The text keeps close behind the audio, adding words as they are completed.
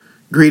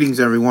Greetings,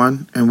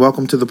 everyone, and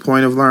welcome to The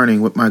Point of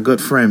Learning with my good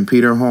friend,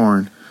 Peter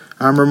Horn.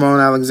 I'm Ramon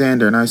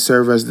Alexander, and I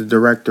serve as the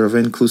Director of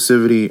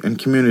Inclusivity and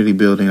Community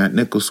Building at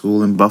Nichols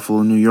School in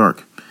Buffalo, New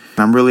York.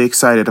 I'm really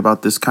excited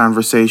about this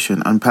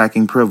conversation,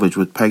 Unpacking Privilege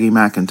with Peggy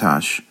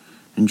McIntosh.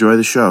 Enjoy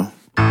the show.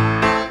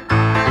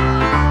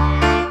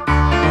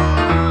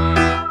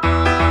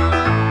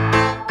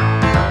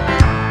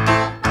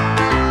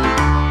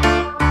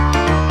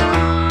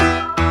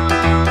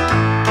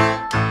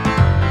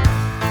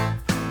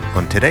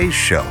 On today's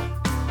show,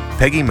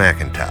 Peggy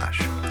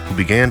McIntosh, who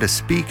began to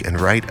speak and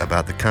write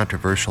about the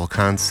controversial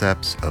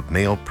concepts of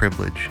male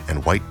privilege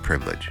and white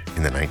privilege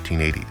in the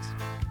 1980s.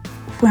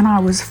 When I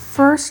was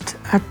first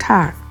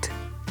attacked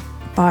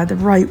by the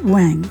right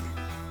wing,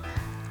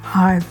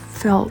 I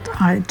felt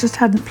I just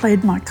hadn't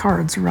played my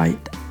cards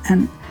right.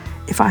 And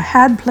if I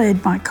had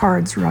played my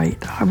cards right,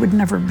 I would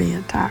never be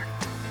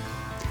attacked.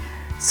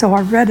 So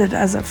I read it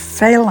as a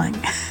failing,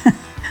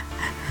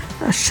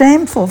 a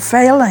shameful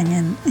failing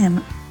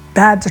in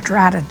bad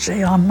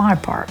strategy on my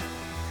part.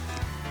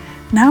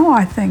 Now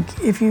I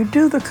think if you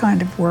do the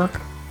kind of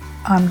work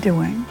I'm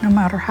doing, no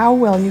matter how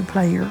well you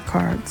play your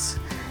cards,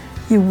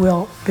 you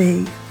will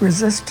be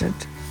resisted,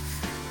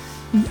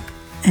 and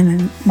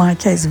in my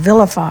case,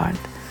 vilified.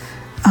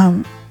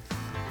 And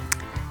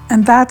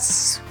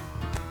that's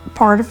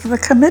part of the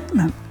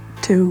commitment,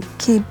 to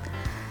keep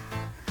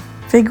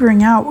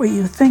figuring out what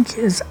you think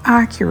is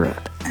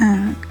accurate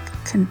and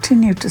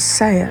continue to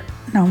say it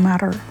no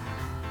matter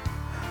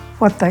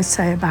what they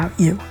say about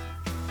you.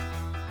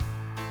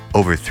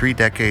 Over 3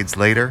 decades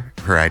later,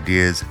 her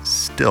ideas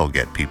still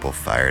get people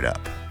fired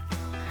up.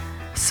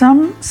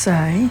 Some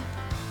say,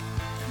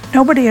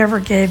 nobody ever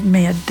gave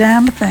me a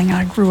damn thing.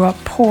 I grew up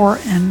poor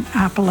in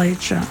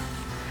Appalachia.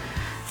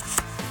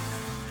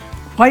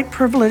 White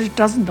privilege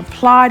doesn't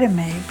apply to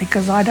me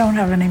because I don't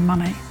have any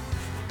money.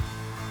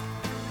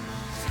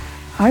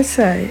 I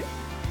say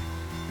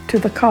to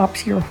the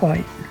cops, you're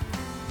white,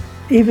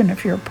 even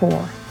if you're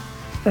poor.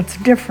 That's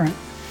different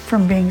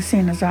from being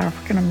seen as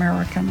African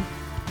American.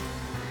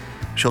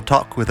 She'll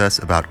talk with us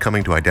about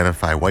coming to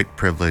identify white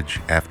privilege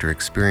after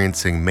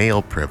experiencing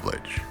male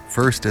privilege,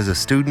 first as a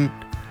student,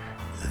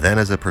 then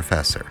as a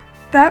professor.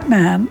 That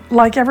man,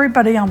 like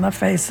everybody on the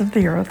face of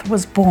the earth,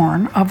 was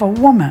born of a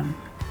woman.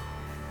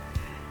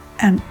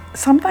 And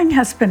something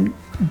has been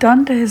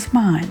done to his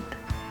mind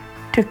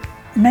to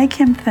make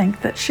him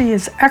think that she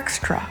is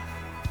extra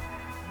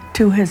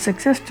to his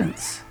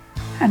existence.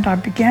 And I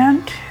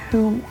began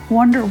to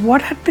wonder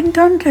what had been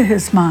done to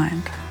his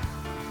mind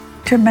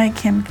to make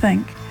him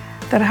think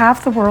that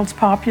half the world's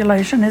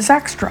population is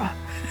extra.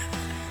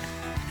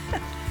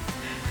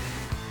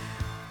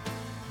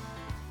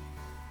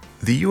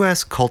 The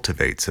U.S.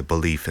 cultivates a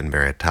belief in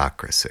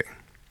meritocracy.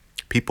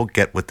 People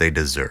get what they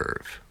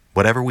deserve.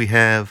 Whatever we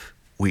have,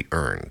 we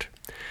earned.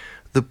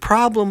 The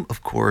problem,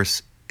 of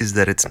course, is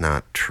that it's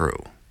not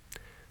true.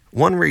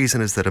 One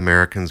reason is that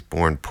Americans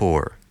born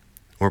poor,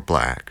 or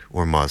black,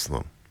 or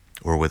Muslim,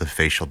 or with a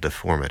facial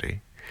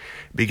deformity,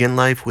 begin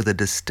life with a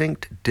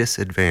distinct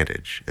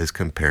disadvantage as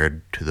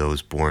compared to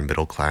those born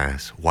middle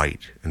class,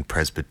 white, and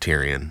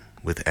Presbyterian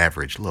with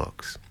average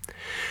looks.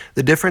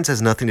 The difference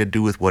has nothing to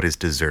do with what is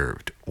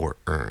deserved or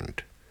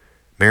earned.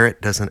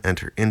 Merit doesn't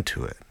enter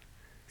into it.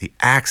 The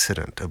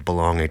accident of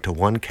belonging to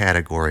one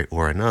category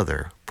or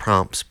another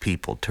prompts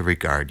people to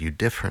regard you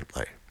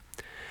differently.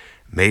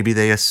 Maybe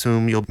they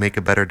assume you'll make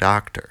a better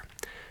doctor.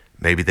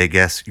 Maybe they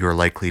guess you're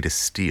likely to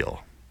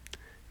steal.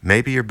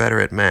 Maybe you're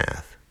better at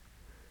math.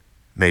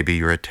 Maybe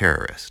you're a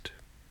terrorist.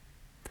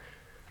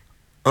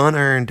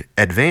 Unearned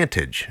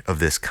advantage of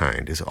this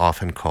kind is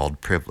often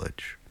called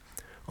privilege.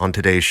 On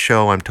today's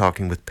show, I'm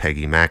talking with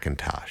Peggy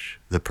McIntosh,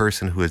 the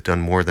person who has done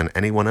more than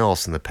anyone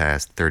else in the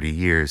past 30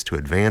 years to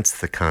advance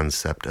the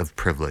concept of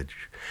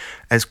privilege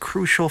as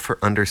crucial for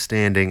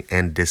understanding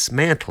and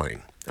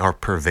dismantling our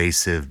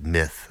pervasive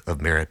myth of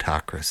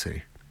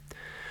meritocracy.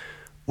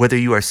 Whether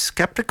you are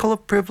skeptical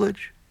of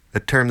privilege, a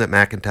term that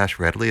McIntosh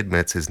readily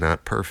admits is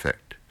not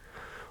perfect,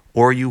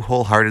 or you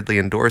wholeheartedly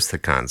endorse the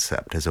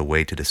concept as a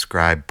way to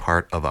describe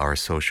part of our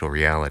social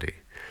reality,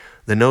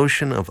 the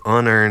notion of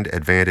unearned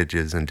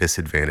advantages and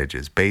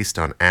disadvantages based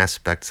on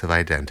aspects of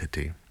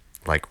identity,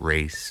 like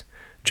race,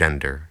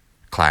 gender,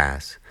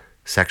 class,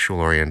 sexual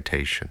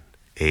orientation,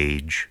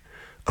 age,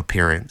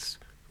 appearance,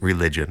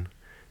 religion,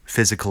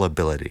 physical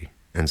ability,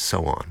 and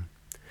so on,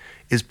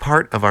 is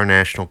part of our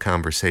national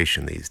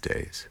conversation these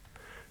days,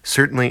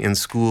 certainly in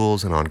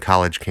schools and on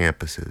college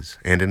campuses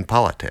and in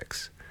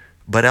politics,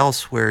 but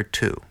elsewhere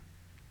too.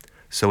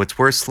 So it's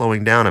worth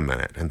slowing down a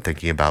minute and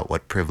thinking about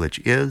what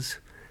privilege is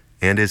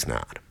and is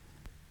not.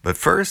 But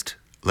first,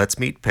 let's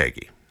meet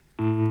Peggy.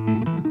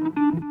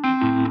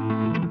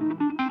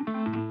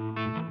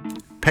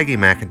 Peggy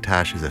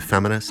McIntosh is a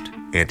feminist,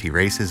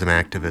 anti-racism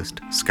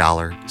activist,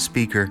 scholar,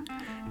 speaker,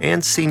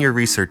 and senior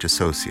research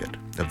associate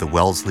of the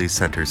Wellesley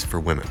Centers for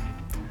Women.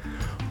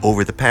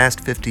 Over the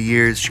past 50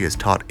 years, she has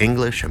taught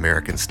English,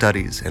 American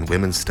Studies, and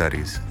Women's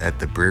Studies at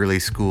the Brearley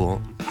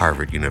School,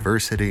 Harvard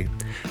University,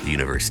 the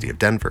University of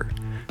Denver,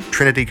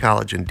 Trinity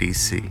College in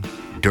D.C.,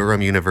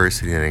 Durham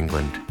University in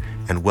England,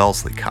 and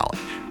Wellesley College.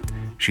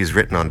 She's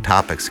written on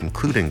topics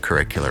including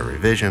curricular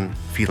revision,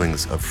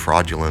 feelings of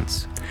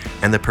fraudulence,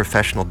 and the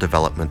professional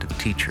development of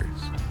teachers.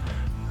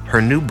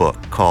 Her new book,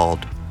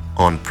 called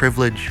On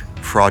Privilege,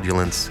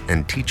 Fraudulence,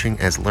 and Teaching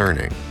as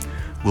Learning,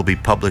 will be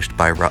published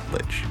by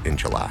Routledge in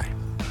July.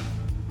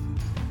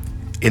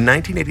 In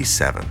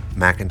 1987,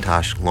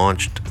 McIntosh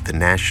launched the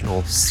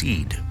National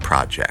SEED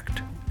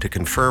Project to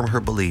confirm her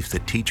belief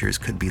that teachers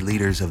could be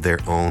leaders of their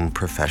own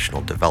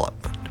professional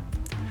development.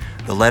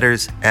 The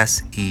letters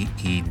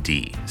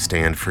SEED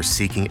stand for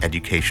Seeking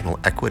Educational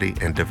Equity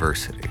and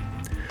Diversity.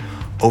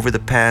 Over the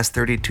past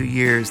 32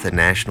 years, the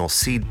National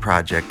SEED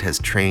Project has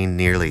trained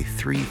nearly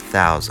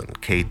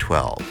 3,000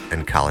 K-12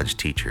 and college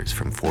teachers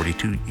from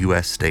 42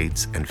 U.S.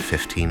 states and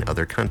 15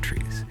 other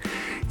countries,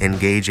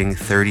 engaging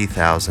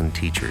 30,000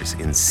 teachers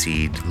in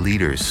SEED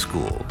Leaders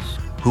Schools,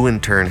 who in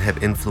turn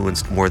have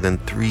influenced more than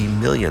 3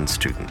 million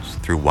students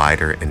through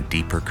wider and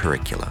deeper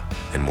curricula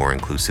and more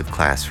inclusive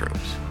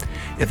classrooms.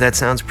 If that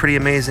sounds pretty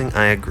amazing,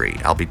 I agree.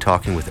 I'll be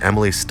talking with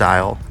Emily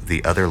Stile,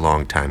 the other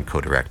longtime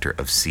co-director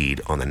of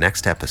SEED, on the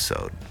next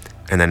episode.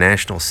 And the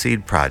National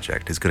SEED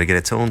Project is going to get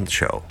its own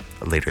show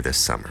later this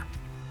summer.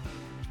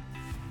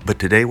 But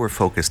today we're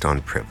focused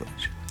on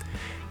privilege.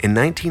 In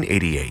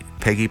 1988,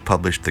 Peggy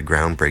published the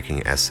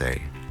groundbreaking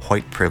essay,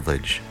 White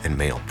Privilege and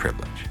Male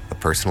Privilege, a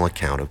personal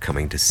account of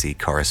coming to see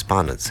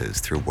correspondences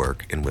through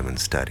work in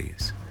women's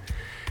studies.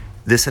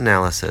 This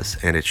analysis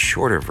and its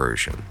shorter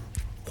version,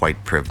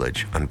 White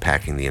Privilege,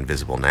 Unpacking the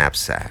Invisible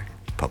Knapsack,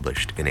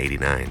 published in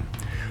 '89,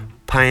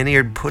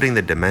 pioneered putting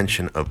the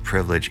dimension of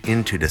privilege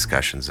into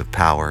discussions of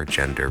power,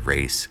 gender,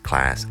 race,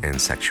 class, and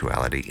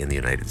sexuality in the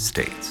United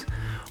States.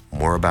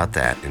 More about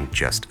that in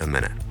just a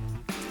minute.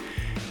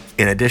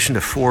 In addition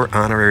to 4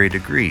 honorary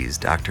degrees,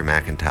 Dr.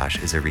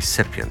 McIntosh is a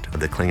recipient of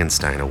the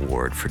Klingenstein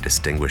Award for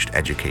Distinguished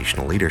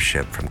Educational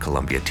Leadership from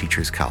Columbia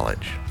Teachers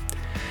College.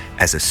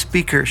 As a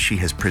speaker, she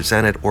has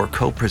presented or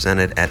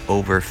co-presented at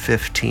over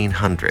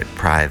 1,500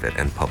 private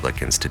and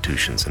public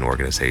institutions and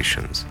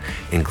organizations,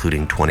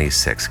 including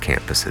 26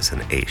 campuses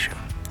in Asia.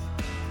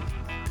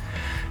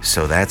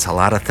 So that's a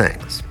lot of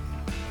things.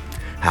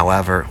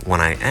 However,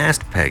 when I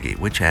asked Peggy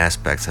which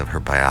aspects of her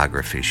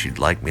biography she'd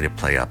like me to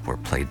play up or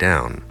play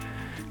down,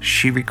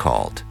 she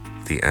recalled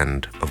the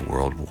end of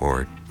World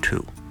War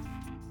II.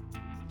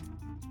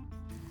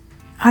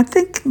 I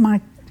think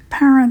my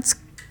parents'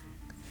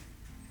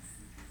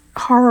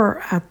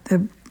 horror at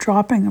the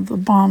dropping of the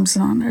bombs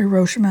on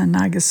Hiroshima and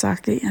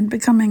Nagasaki and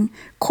becoming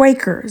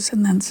Quakers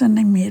and then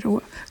sending me to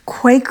a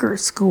Quaker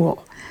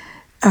school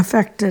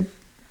affected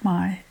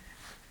my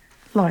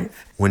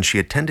life. When she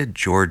attended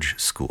George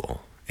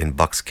School in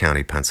Bucks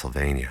County,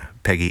 Pennsylvania,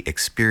 Peggy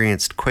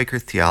experienced Quaker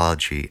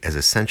theology as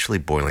essentially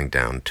boiling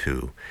down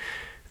to,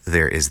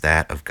 there is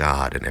that of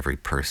God in every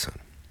person.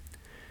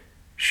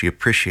 She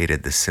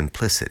appreciated the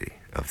simplicity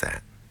of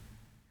that.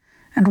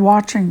 And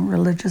watching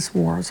religious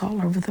wars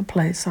all over the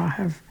place, I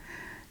have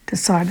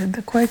decided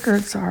the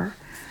Quakers are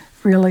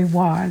really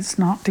wise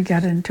not to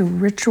get into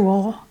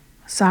ritual,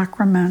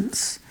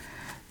 sacraments,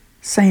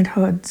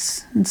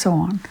 sainthoods, and so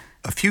on.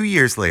 A few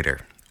years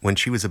later, when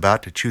she was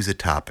about to choose a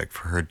topic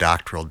for her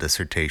doctoral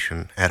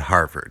dissertation at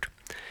Harvard,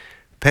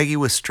 Peggy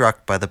was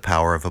struck by the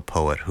power of a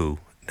poet who,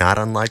 not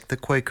unlike the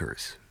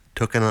Quakers,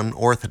 took an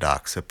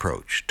unorthodox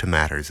approach to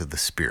matters of the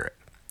spirit.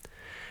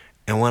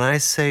 And when I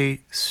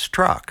say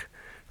struck,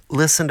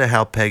 listen to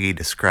how Peggy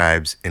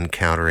describes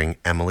encountering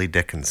Emily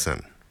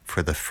Dickinson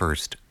for the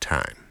first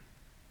time.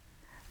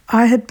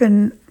 I had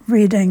been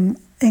reading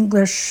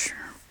English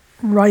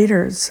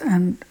writers,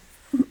 and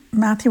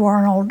Matthew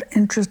Arnold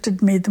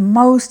interested me the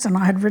most, and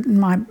I had written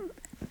my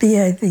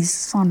BA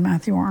thesis on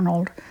Matthew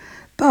Arnold,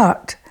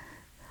 but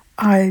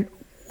I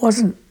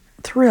wasn't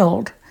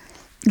thrilled.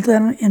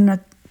 Then in a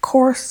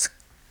course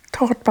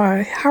taught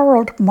by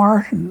Harold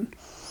Martin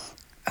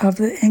of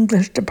the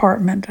English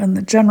department and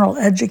the general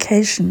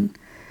education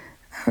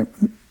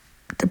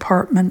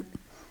department,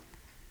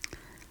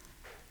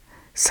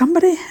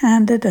 somebody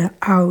handed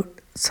out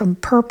some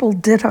purple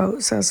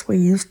dittos, as we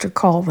used to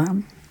call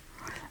them,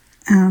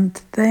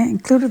 and they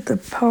included the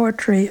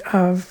poetry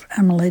of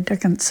Emily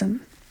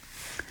Dickinson.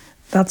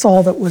 That's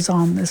all that was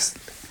on this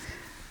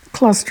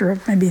cluster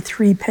of maybe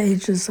 3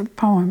 pages of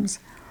poems.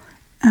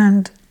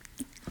 And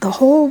the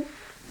whole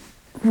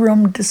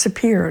room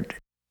disappeared.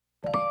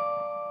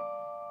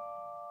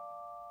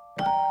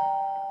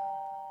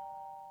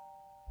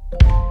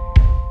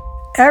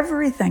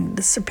 Everything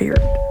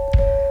disappeared,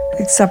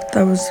 except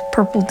those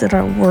purple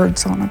ditto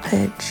words on a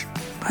page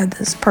by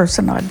this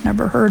person I'd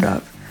never heard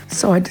of.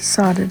 So I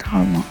decided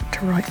I want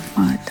to write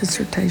my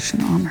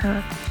dissertation on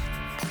her.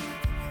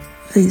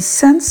 The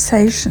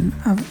sensation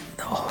of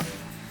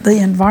the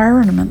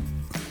environment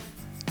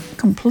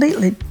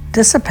completely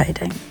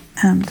dissipating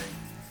and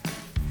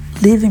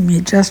leaving me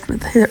just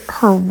with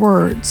her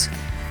words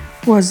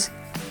was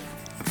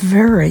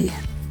very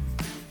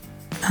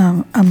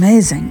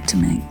amazing to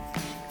me.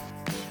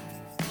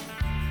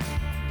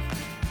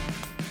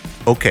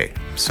 Okay,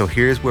 So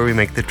here's where we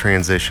make the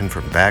transition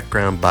from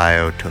background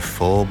bio to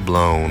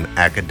full-blown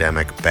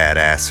academic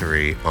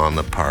badassery on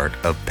the part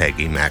of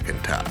Peggy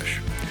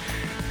McIntosh.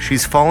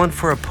 She's fallen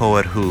for a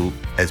poet who,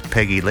 as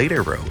Peggy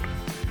later wrote,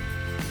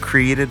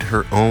 created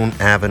her own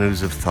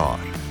avenues of thought,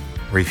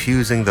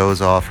 refusing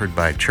those offered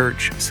by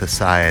church,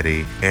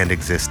 society, and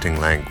existing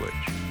language.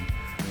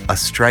 A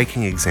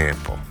striking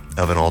example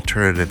of an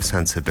alternative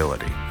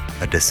sensibility,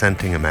 a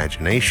dissenting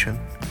imagination,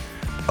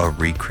 a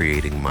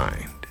recreating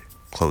mind.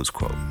 Close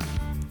quote.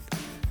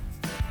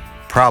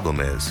 Problem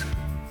is,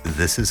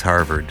 this is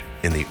Harvard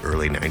in the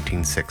early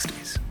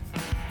 1960s.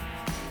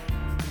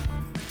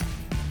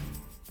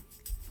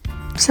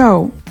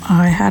 So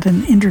I had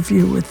an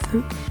interview with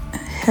the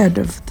head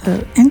of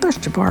the English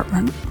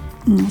department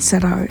and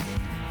said I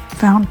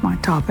found my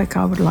topic.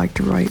 I would like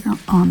to write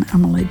on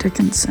Emily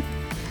Dickinson.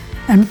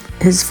 And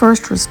his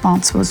first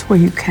response was, well,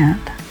 you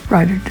can't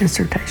write a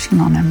dissertation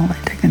on Emily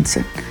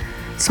Dickinson.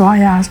 So I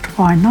asked,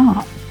 why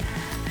not?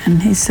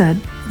 And he said,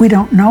 we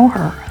don't know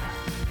her.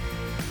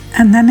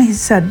 And then he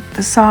said,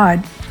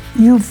 beside,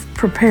 you've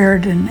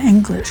prepared in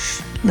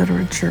English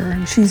literature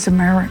and she's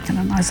American.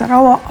 And I said,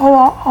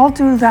 I'll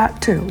do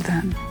that too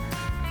then.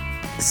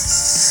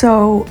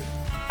 So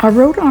I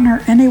wrote on her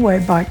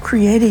anyway by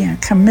creating a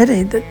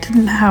committee that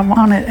didn't have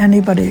on it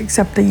anybody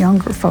except the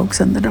younger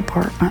folks in the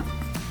department.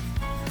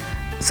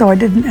 So I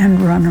didn't end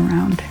run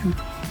around him.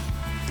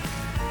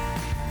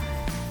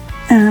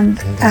 And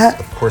this,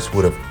 of course,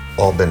 would have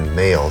all been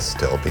male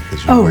still,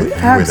 because you were the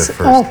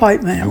first. All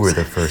white males. You were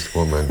the first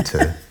woman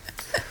to,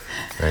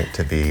 right,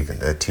 to be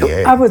a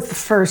TA. I was the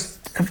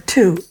first of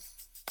two.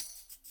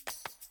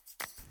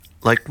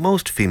 Like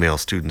most female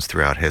students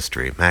throughout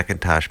history,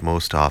 McIntosh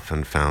most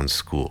often found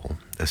school,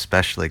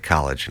 especially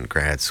college and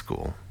grad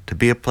school, to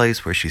be a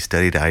place where she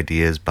studied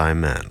ideas by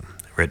men,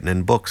 written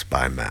in books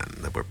by men,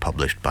 that were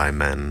published by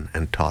men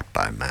and taught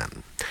by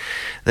men.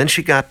 Then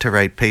she got to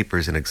write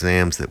papers and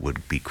exams that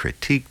would be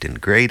critiqued and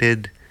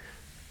graded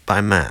by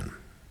men.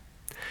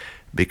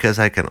 Because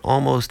I can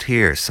almost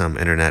hear some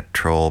internet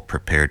troll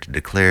prepared to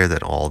declare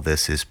that all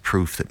this is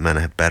proof that men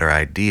have better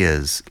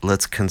ideas,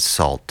 let's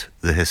consult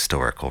the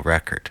historical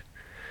record.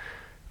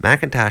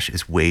 McIntosh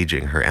is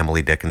waging her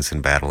Emily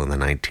Dickinson battle in the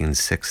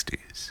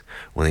 1960s,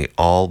 when the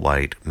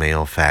all-white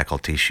male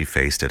faculty she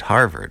faced at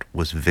Harvard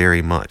was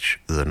very much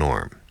the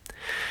norm.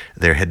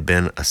 There had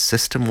been a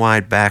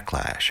system-wide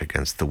backlash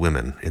against the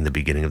women in the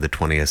beginning of the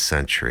 20th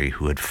century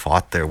who had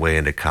fought their way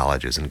into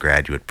colleges and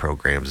graduate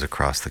programs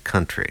across the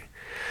country,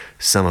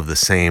 some of the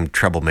same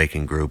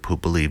troublemaking group who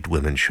believed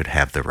women should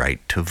have the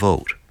right to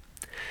vote.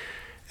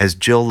 As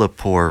Jill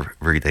Lepore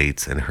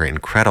relates in her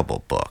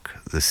incredible book,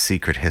 The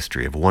Secret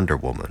History of Wonder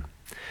Woman,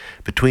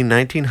 between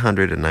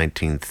 1900 and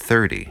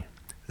 1930,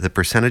 the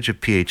percentage of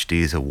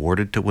PhDs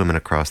awarded to women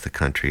across the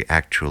country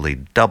actually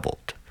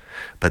doubled.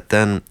 But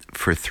then,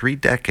 for 3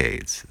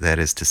 decades, that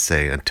is to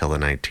say until the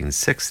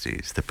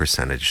 1960s, the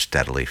percentage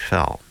steadily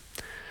fell.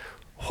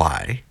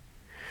 Why?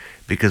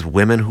 Because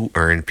women who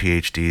earned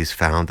PhDs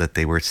found that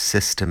they were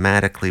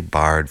systematically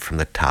barred from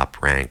the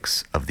top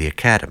ranks of the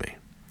academy.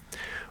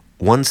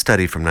 One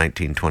study from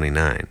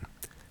 1929,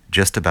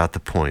 just about the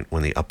point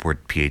when the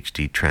upward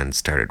PhD trend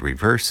started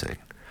reversing,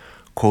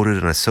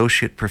 quoted an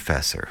associate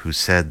professor who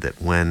said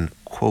that when,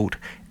 quote,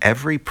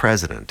 every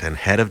president and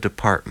head of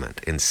department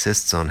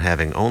insists on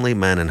having only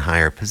men in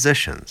higher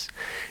positions,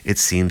 it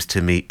seems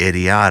to me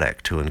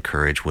idiotic to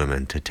encourage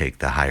women to take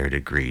the higher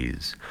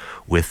degrees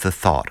with the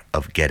thought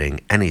of getting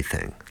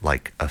anything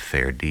like a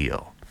fair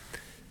deal,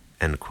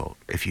 end quote.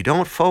 If you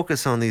don't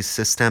focus on these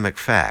systemic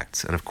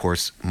facts, and of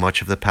course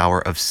much of the power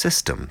of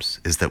systems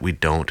is that we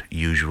don't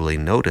usually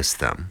notice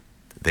them,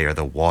 they are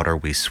the water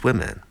we swim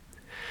in,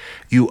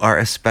 you are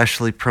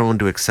especially prone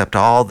to accept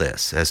all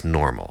this as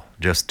normal,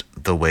 just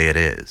the way it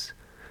is.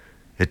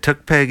 It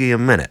took Peggy a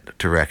minute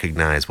to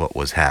recognize what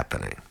was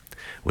happening,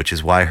 which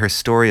is why her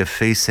story of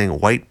facing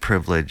white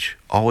privilege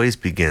always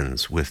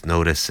begins with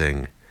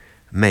noticing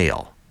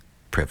male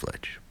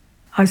privilege.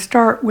 I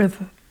start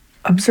with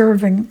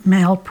observing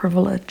male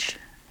privilege,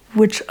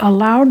 which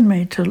allowed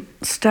me to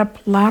step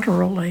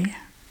laterally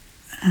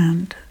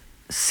and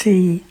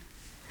see,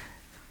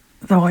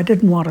 though I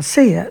didn't want to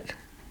see it,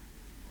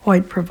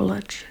 white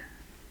privilege.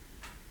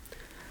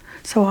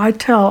 So I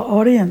tell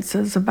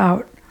audiences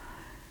about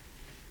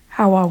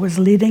how I was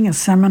leading a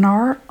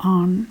seminar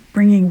on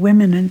bringing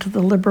women into the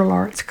liberal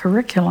arts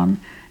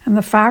curriculum, and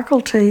the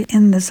faculty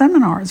in the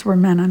seminars were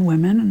men and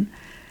women,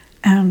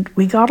 and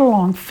we got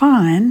along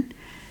fine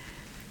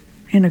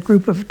in a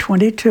group of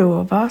 22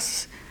 of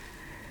us,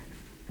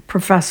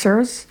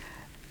 professors.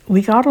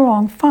 We got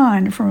along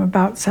fine from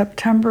about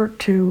September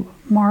to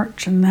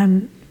March, and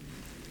then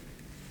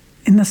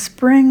in the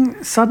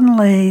spring,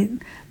 suddenly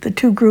the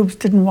two groups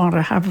didn't want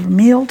to have a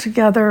meal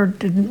together,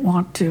 didn't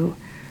want to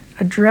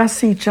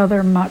address each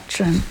other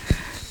much, and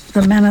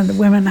the men and the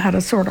women had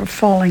a sort of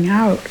falling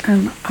out,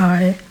 and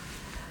I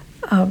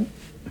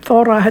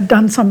thought I had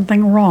done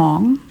something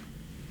wrong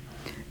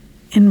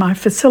in my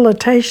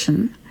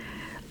facilitation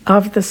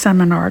of the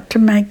seminar to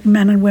make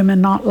men and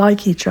women not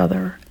like each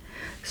other.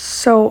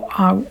 So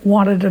I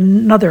wanted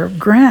another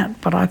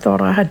grant, but I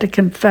thought I had to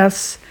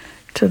confess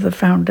to the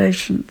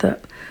foundation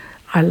that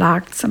I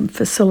lacked some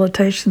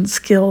facilitation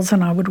skills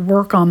and I would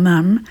work on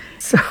them.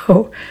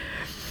 So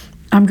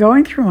I'm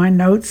going through my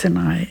notes and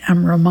I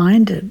am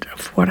reminded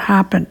of what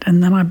happened,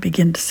 and then I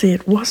begin to see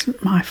it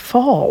wasn't my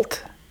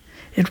fault.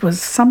 It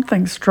was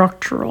something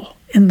structural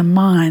in the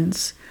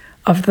minds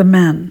of the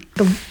men.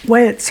 The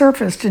way it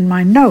surfaced in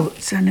my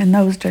notes, and in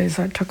those days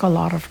I took a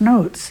lot of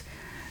notes,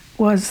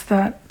 was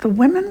that the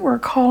women were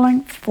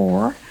calling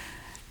for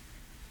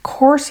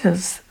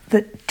courses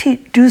that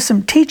do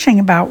some teaching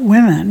about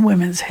women,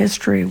 women's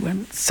history,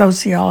 women's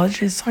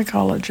sociology,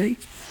 psychology,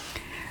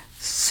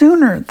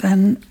 sooner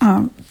than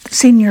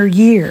senior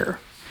year.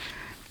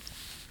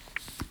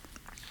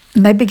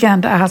 And they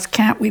began to ask,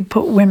 can't we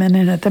put women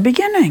in at the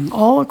beginning?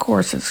 All the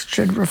courses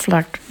should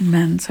reflect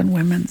men's and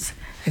women's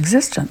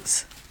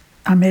existence.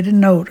 I made a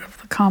note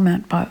of the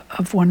comment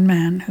of one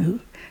man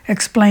who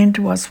explained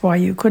to us why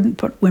you couldn't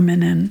put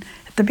women in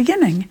at the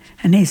beginning.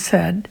 And he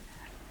said,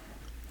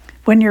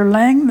 when you're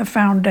laying the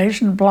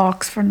foundation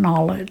blocks for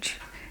knowledge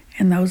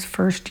in those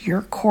first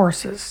year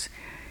courses,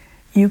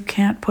 you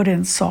can't put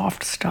in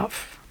soft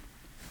stuff.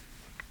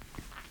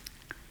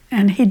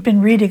 And he'd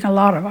been reading a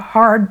lot of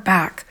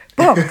hardback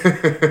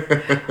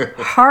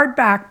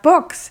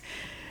books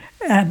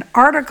and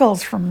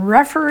articles from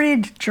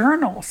refereed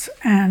journals.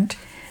 And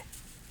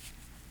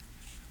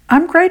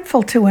I'm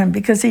grateful to him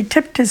because he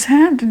tipped his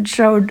hand and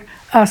showed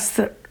us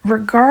that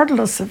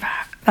regardless of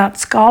that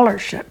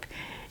scholarship,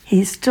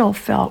 he still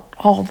felt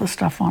all the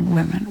stuff on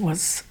women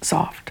was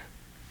soft.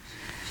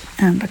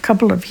 And a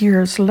couple of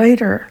years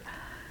later...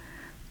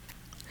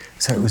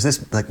 So was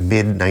this like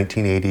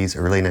mid-1980s,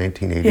 early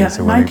 1980s? Yeah,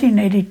 or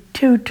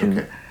 1982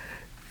 to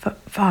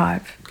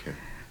 5. Okay.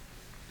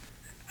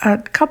 A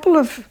couple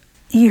of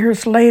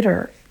years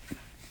later,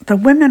 the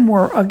women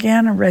were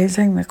again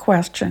raising the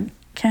question,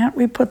 can't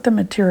we put the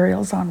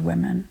materials on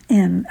women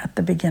in at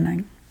the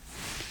beginning?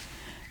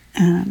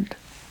 And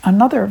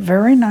another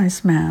very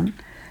nice man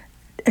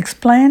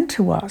explained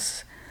to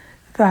us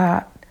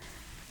that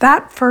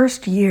that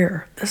first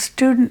year, the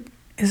student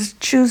is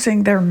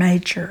choosing their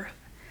major.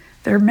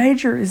 Their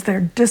major is their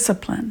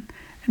discipline.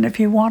 And if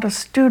you want a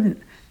student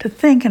to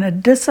think in a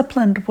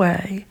disciplined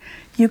way,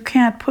 you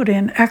can't put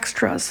in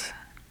extras.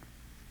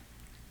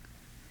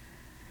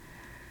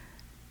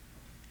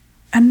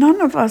 And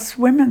none of us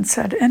women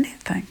said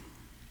anything.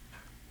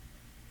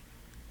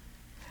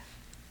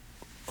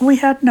 We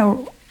had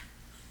no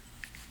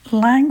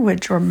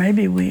language, or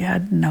maybe we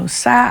had no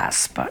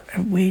sass, but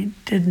we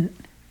didn't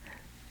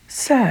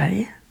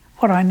say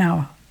what I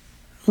now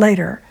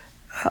later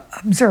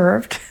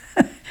observed.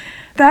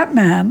 That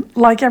man,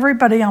 like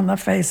everybody on the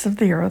face of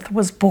the earth,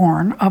 was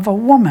born of a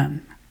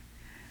woman.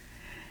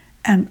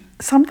 And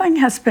something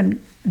has been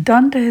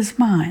done to his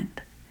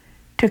mind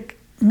to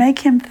make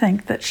him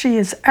think that she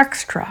is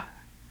extra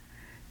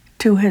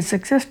to his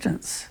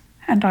existence.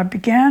 And I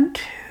began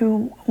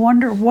to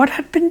wonder what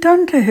had been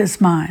done to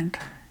his mind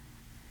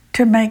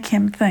to make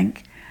him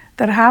think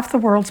that half the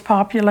world's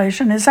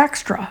population is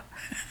extra.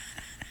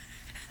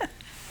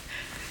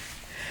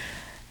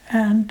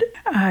 And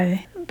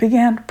I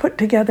began to put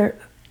together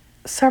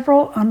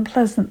several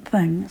unpleasant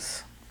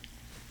things.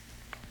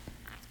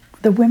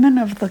 The women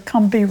of the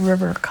Combahee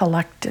River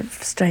Collective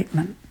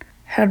statement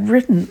had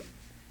written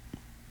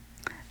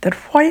that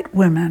white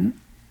women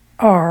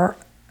are,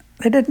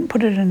 they didn't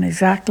put it in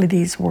exactly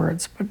these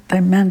words, but they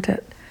meant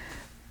it,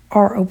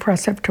 are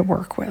oppressive to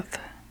work with.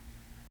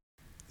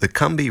 The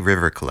Combahee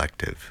River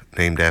Collective,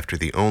 named after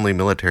the only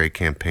military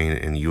campaign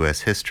in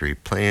U.S. history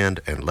planned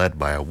and led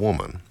by a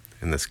woman,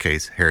 in this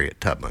case Harriet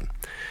Tubman,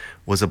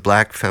 was a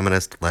black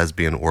feminist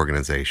lesbian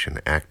organization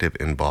active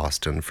in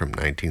Boston from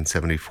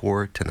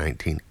 1974 to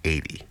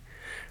 1980.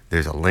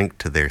 There's a link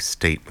to their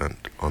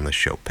statement on the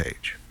show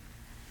page.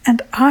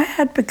 And I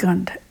had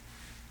begun to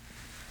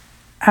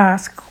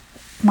ask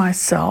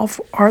myself,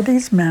 are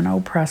these men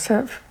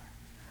oppressive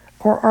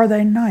or are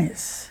they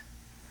nice?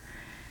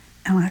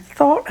 And I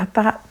thought at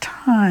that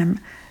time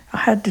I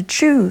had to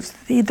choose.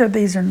 Either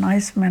these are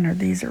nice men or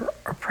these are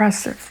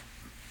oppressive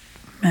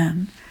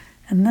men.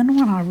 And then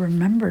when I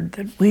remembered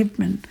that we've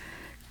been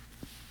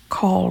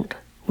called,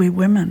 we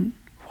women,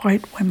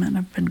 white women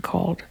have been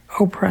called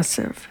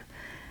oppressive,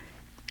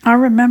 I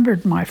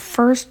remembered my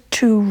first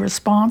two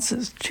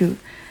responses to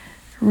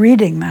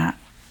reading that.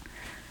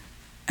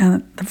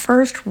 And the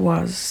first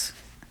was,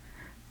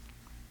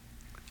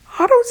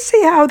 I don't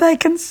see how they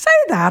can say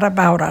that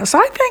about us.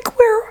 I think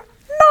we're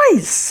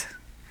nice.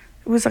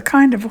 It was a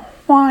kind of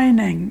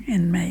whining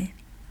in me.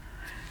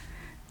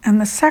 And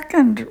the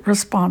second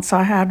response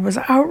I had was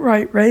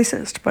outright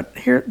racist, but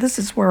here, this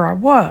is where I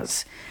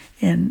was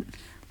in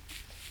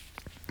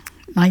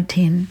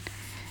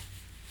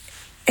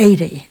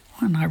 1980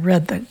 when I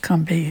read the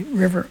Combahee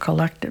River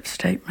Collective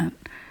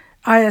statement.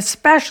 I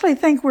especially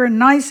think we're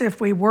nice if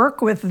we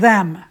work with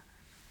them.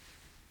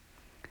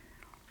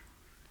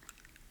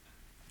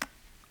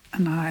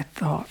 And I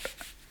thought,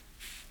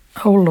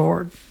 oh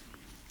Lord,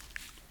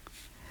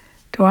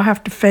 Do I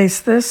have to face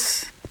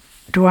this?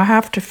 Do I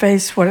have to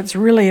face what it's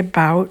really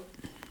about?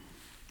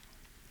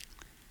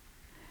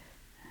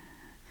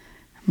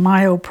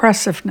 My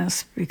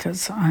oppressiveness,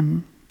 because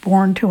I'm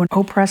born to an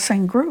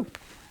oppressing group.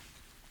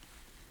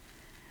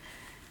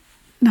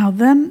 Now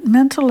then,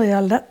 mentally, I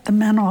let the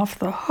men off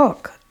the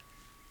hook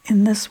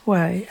in this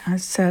way. I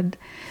said,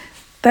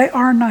 they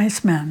are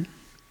nice men,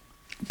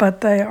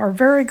 but they are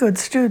very good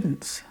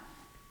students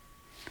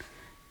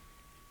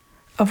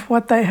of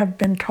what they have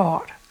been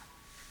taught,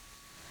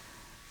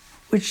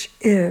 which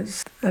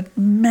is that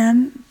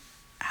men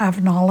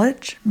have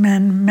knowledge,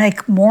 men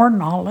make more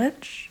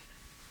knowledge,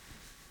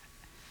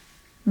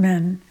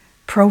 men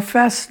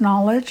profess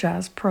knowledge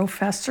as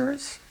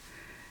professors,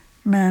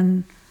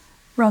 men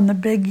run the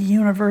big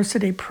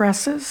university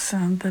presses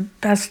and the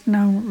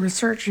best-known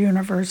research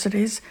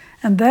universities,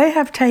 and they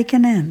have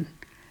taken in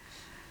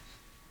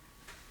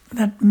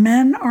that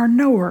men are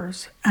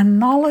knowers, and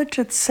knowledge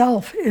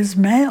itself is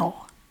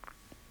male.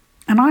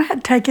 And I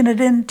had taken it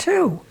in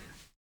too.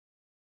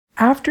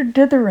 After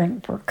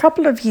dithering for a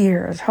couple of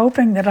years,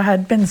 hoping that I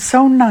had been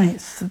so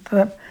nice that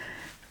the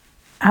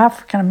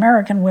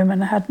African-American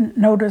women hadn't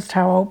noticed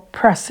how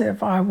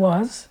oppressive I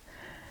was,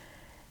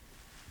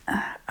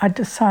 I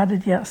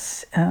decided,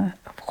 yes,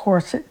 of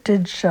course it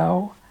did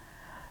show.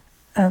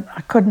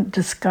 I couldn't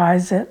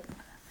disguise it.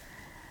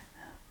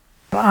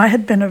 I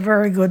had been a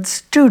very good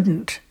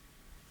student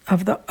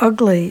of the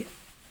ugly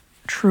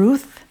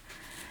truth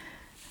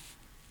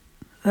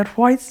that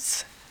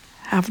whites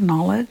have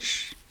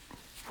knowledge,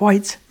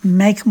 whites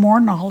make more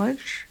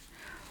knowledge,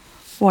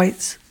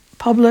 whites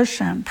publish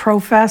and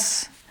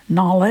profess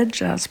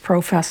knowledge as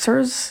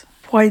professors,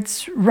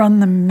 whites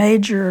run the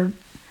major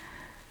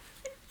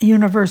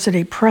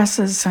university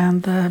presses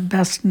and the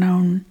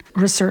best-known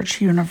research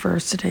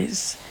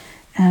universities.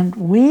 And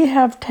we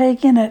have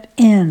taken it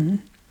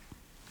in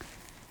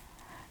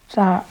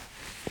that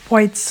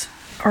whites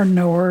are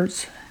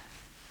knowers,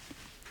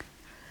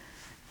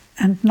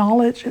 and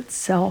knowledge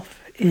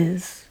itself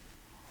is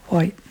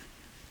white.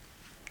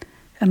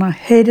 And I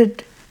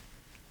hated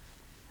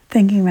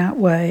thinking that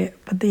way,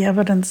 but the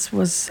evidence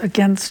was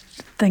against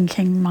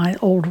thinking my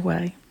old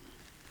way.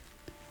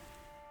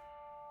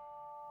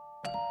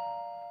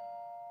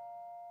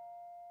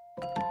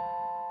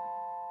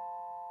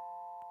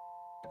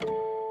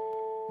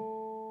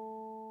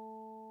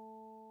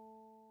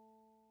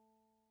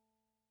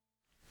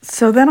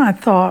 So then I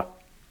thought,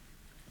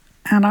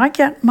 and I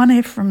get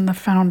money from the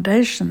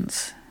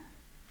foundations,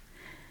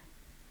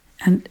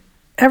 and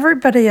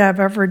everybody I've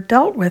ever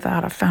dealt with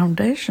at a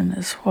foundation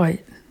is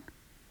white.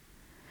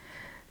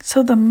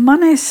 So the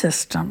money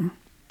system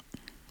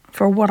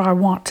for what I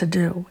want to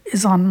do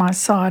is on my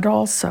side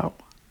also.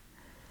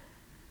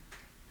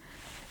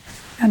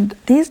 And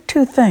these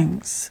two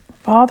things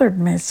bothered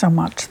me so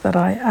much that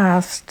I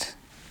asked,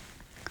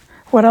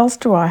 what else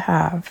do I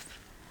have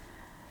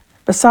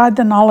beside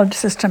the knowledge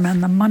system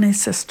and the money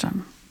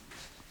system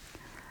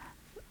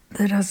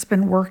that has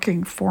been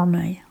working for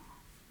me?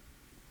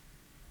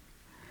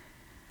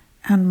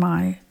 And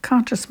my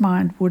conscious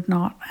mind would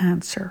not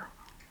answer.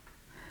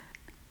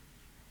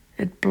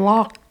 It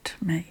blocked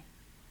me.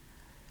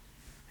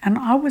 And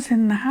I was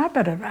in the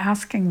habit of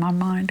asking my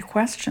mind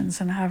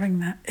questions and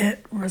having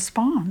it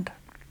respond.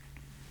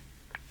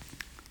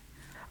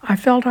 I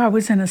felt I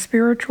was in a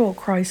spiritual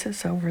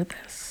crisis over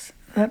this,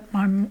 that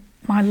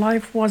my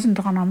life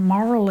wasn't on a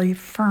morally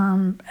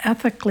firm,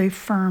 ethically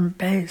firm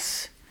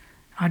base.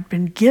 I'd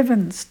been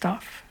given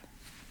stuff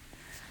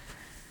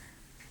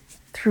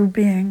through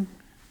being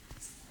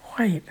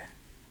white.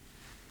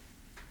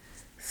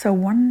 So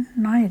one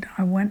night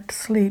I went to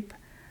sleep.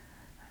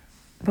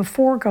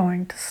 Before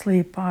going to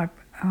sleep, I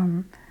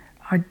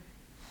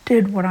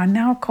did what I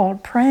now call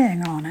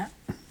praying on it.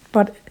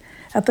 But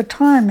at the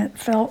time, it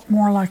felt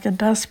more like a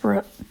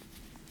desperate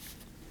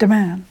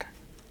demand.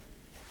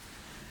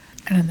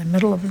 And in the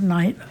middle of the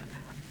night,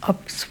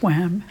 up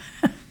swam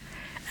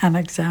an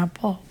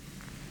example.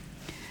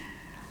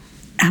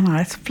 And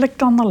I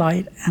flicked on the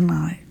light and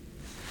I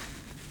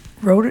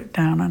wrote it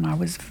down, and I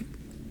was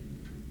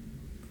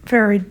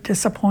very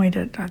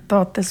disappointed. I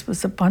thought this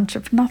was a bunch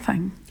of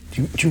nothing.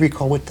 Do you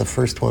recall what the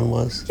first one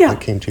was Yeah. that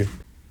came to you?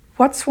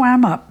 What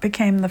swam up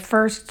became the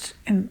first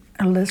in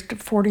a list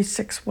of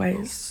 46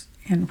 ways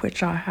in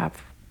which I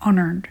have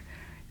unearned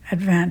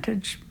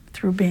advantage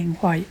through being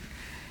white.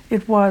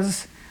 It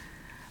was,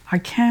 I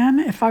can,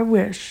 if I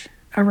wish,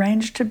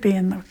 arrange to be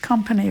in the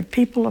company of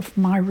people of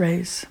my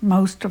race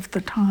most of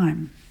the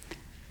time.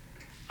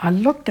 I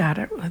looked at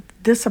it with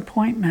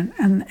disappointment,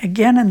 and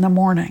again in the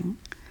morning,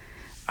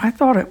 I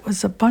thought it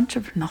was a bunch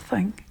of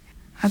nothing.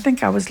 I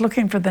think I was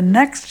looking for the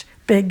next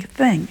big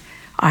thing.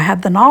 I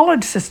had the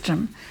knowledge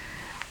system,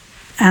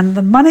 and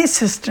the money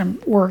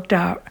system worked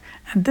out,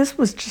 and this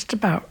was just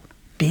about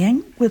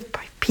being with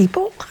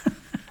people.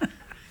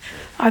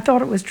 I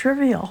thought it was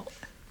trivial.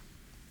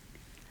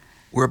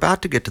 We're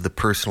about to get to the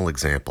personal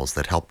examples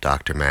that helped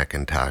Dr.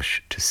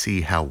 McIntosh to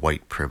see how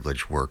white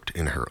privilege worked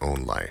in her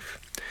own life.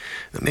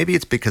 Maybe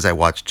it's because I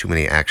watched too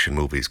many action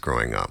movies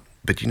growing up,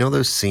 But you know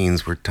those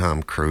scenes where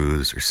Tom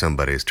Cruise or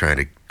somebody is trying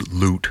to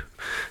loot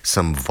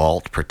some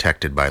vault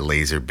protected by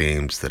laser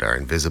beams that are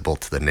invisible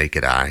to the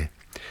naked eye?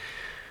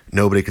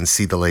 Nobody can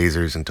see the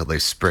lasers until they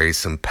spray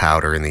some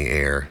powder in the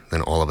air.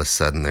 Then all of a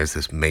sudden there's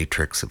this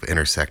matrix of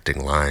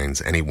intersecting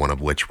lines, any one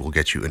of which will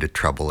get you into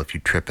trouble if you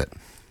trip it.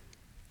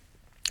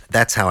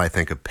 That's how I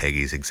think of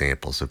Peggy's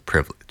examples of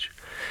privilege.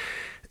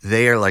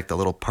 They are like the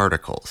little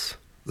particles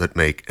that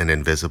make an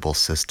invisible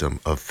system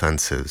of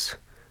fences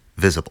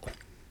visible.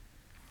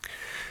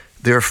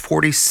 There are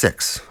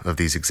 46 of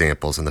these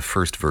examples in the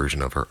first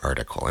version of her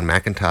article, and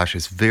McIntosh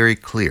is very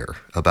clear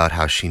about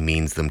how she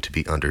means them to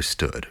be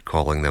understood,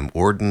 calling them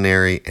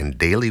ordinary and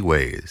daily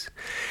ways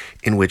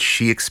in which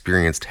she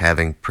experienced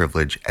having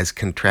privilege as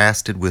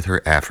contrasted with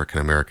her African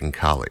American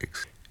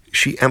colleagues.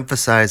 She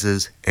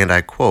emphasizes, and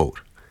I quote,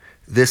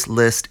 "This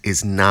list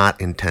is not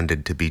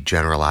intended to be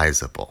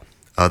generalizable.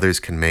 Others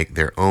can make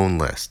their own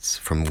lists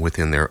from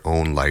within their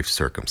own life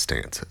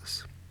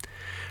circumstances."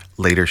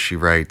 Later she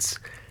writes,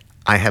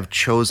 "I have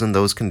chosen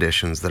those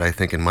conditions that I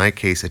think in my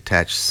case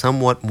attach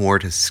somewhat more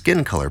to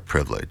skin color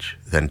privilege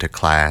than to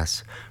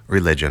class,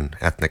 religion,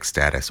 ethnic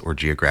status, or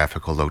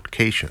geographical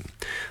location,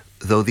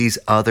 though these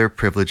other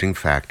privileging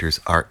factors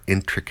are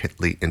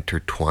intricately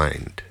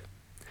intertwined.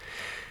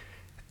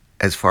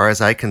 As far as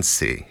I can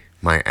see,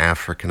 my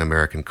African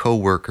American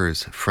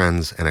co-workers,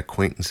 friends, and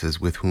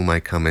acquaintances with whom I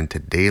come into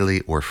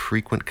daily or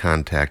frequent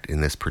contact in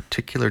this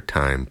particular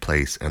time,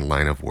 place, and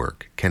line of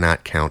work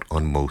cannot count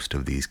on most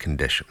of these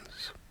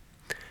conditions."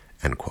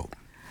 End quote.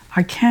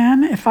 I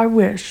can, if I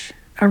wish,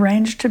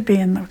 arrange to be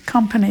in the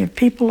company of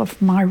people of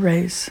my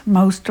race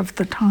most of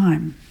the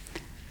time.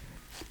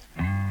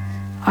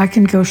 I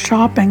can go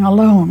shopping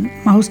alone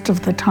most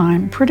of the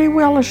time, pretty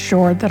well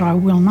assured that I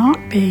will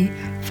not be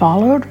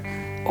followed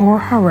or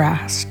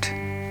harassed.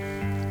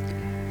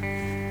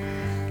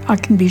 I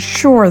can be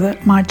sure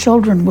that my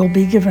children will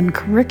be given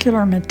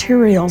curricular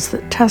materials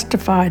that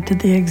testify to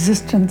the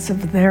existence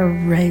of their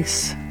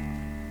race.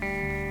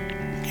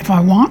 If I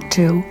want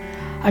to,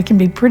 I can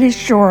be pretty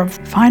sure of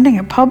finding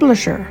a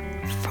publisher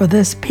for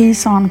this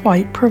piece on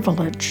white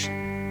privilege.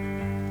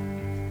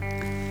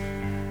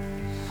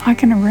 I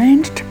can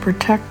arrange to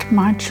protect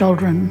my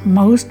children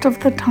most of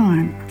the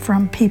time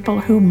from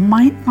people who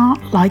might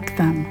not like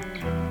them.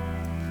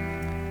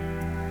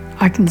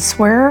 I can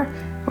swear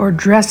or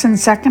dress in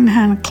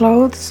secondhand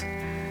clothes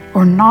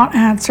or not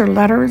answer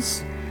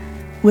letters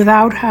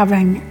without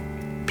having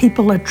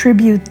people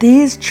attribute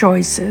these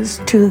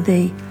choices to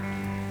the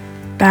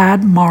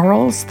bad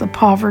morals, the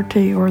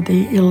poverty, or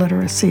the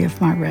illiteracy of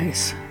my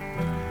race.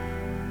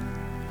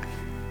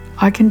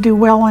 I can do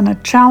well in a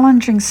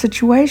challenging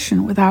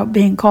situation without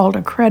being called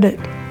a credit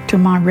to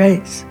my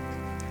race.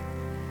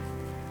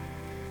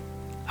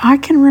 I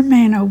can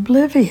remain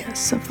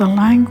oblivious of the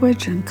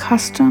language and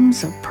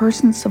customs of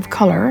persons of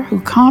color who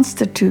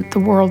constitute the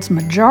world's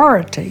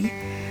majority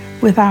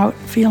without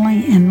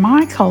feeling in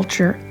my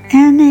culture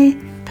any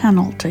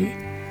penalty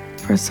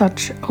for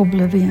such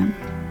oblivion.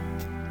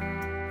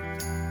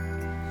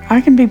 I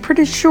can be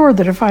pretty sure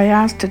that if I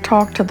ask to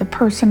talk to the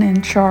person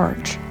in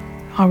charge,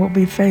 I will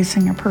be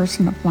facing a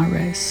person of my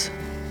race.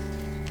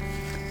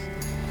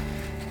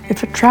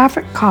 If a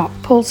traffic cop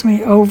pulls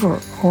me over,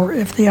 or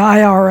if the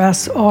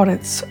IRS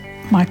audits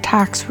my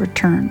tax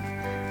return,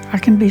 I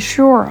can be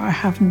sure I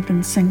haven't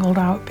been singled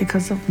out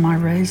because of my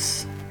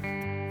race.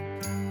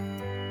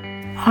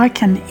 I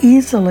can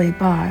easily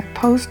buy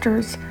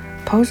posters,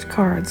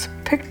 postcards,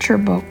 picture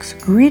books,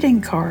 greeting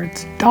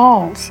cards,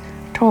 dolls,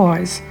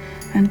 toys,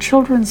 and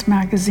children's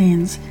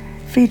magazines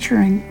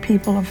featuring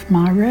people of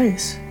my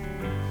race.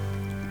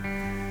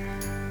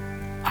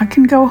 I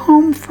can go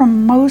home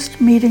from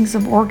most meetings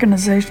of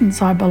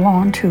organizations I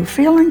belong to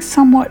feeling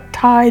somewhat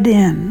tied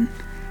in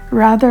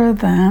rather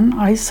than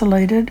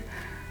isolated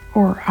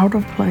or out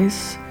of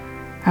place,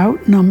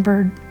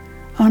 outnumbered,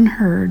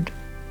 unheard,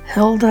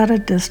 held at a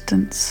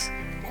distance,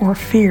 or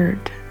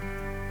feared.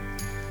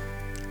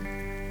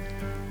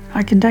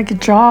 I can take a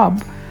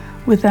job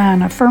with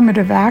an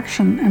affirmative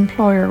action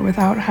employer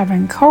without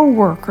having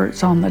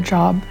co-workers on the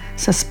job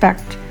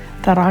suspect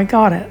that I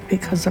got it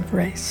because of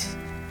race.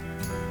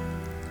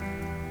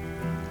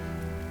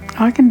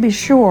 I can be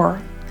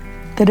sure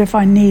that if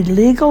I need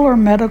legal or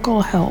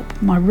medical help,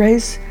 my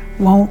race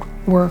won't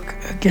work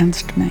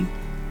against me.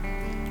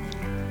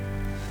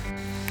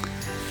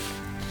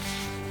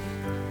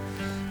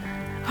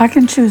 I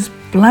can choose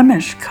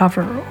blemish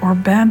cover or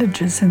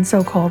bandages in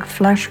so-called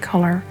flesh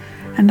color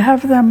and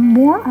have them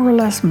more or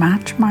less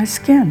match my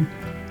skin.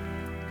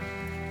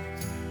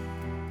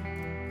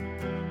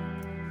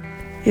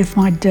 If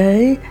my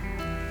day,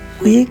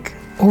 week,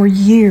 or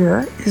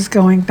year is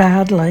going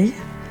badly,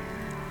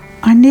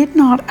 I need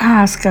not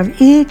ask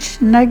of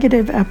each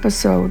negative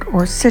episode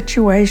or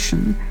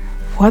situation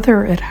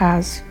whether it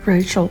has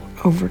racial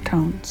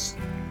overtones.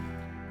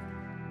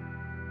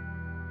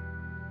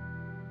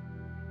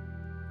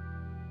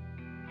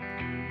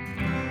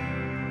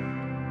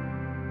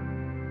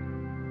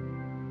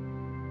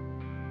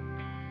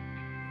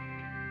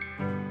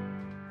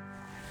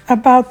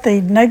 about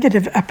the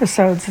negative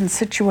episodes and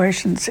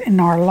situations in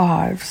our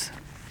lives.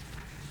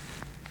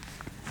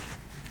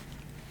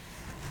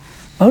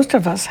 Most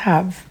of us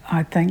have,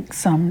 I think,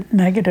 some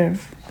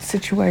negative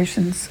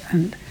situations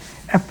and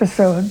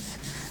episodes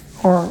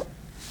or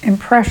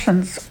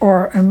impressions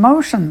or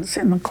emotions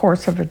in the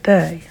course of a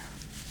day.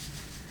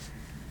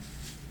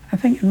 I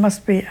think it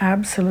must be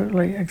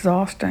absolutely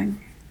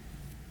exhausting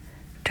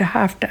to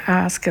have to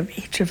ask of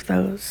each of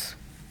those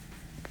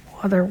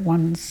whether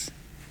one's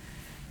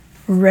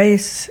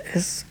race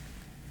is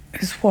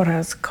what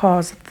has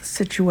caused the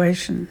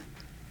situation.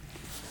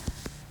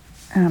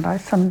 And I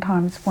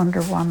sometimes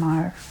wonder why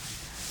my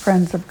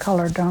friends of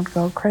color don't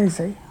go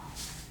crazy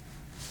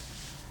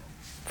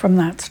from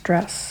that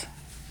stress.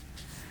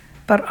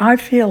 But I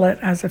feel it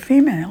as a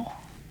female.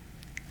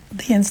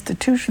 The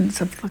institutions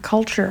of the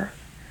culture,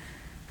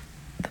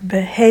 the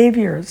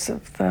behaviors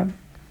of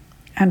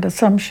and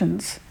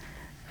assumptions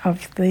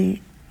of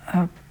the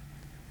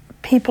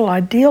people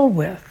I deal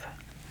with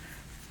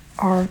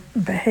are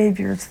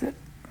behaviors that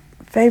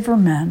favor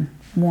men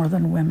more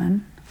than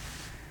women,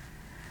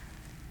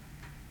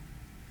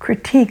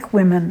 critique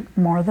women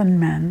more than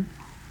men,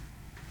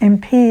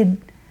 impede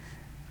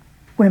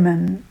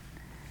women,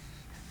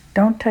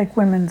 don't take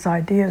women's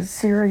ideas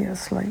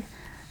seriously.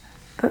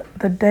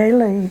 The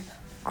daily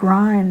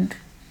grind,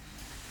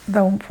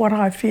 though what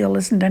I feel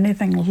isn't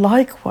anything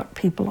like what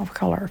people of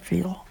color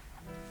feel,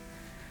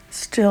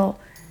 still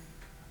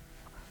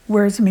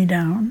wears me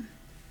down.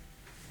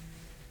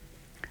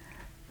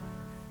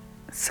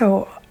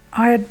 So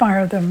I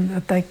admire them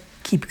that they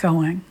keep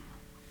going.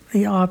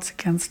 The odds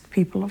against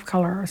people of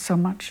color are so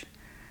much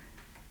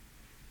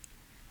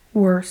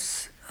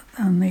worse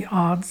than the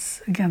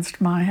odds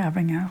against my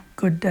having a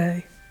good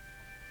day.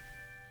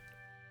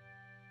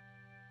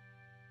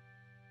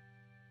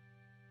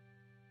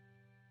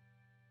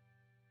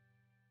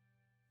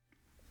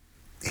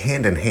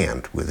 Hand in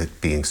hand with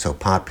it being so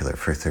popular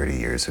for 30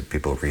 years of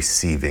people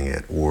receiving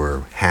it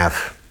or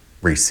half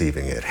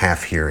receiving it,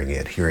 half hearing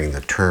it, hearing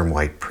the term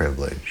white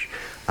privilege,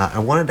 I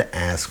wanted to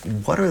ask,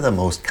 what are the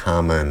most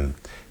common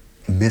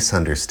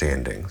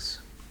misunderstandings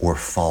or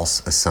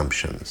false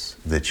assumptions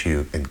that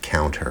you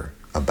encounter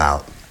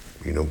about,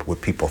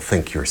 what people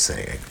think you're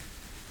saying?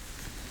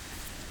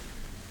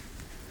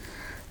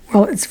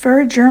 Well, it's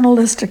very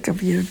journalistic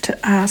of you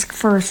to ask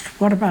first,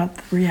 what about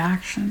the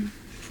reaction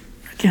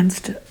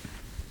against it?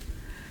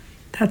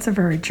 That's a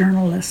very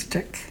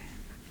journalistic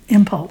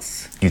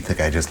impulse. You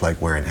think I just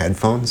like wearing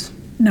headphones?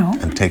 No.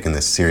 I'm taking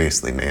this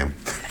seriously, ma'am.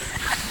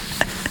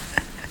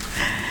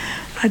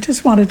 I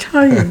just want to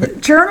tell you that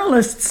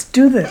journalists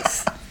do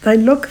this. They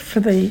look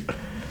for the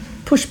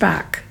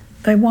pushback.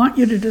 They want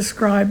you to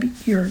describe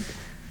your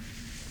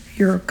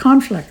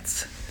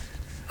conflicts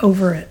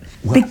over it,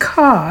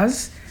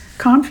 because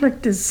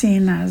conflict is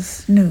seen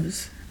as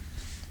news.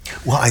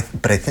 Well,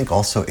 but I think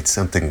also it's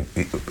something.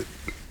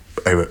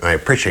 I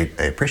appreciate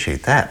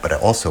that, but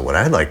also what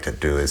I'd like to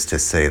do is to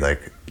say,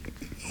 like,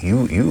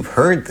 you've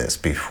heard this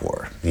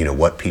before.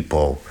 What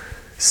people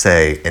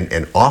say,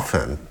 and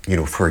often,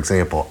 for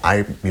example,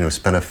 I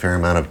spend a fair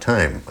amount of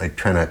time. I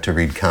try not to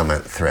read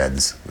comment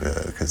threads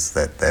because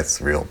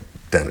that's real.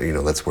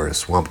 That's where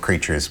swamp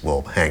creatures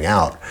will hang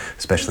out,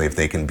 especially if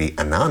they can be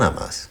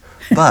anonymous.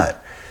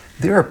 But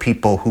there are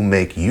people who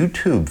make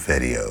YouTube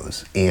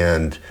videos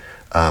and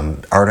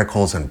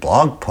articles and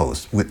blog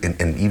posts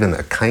and even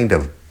a kind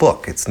of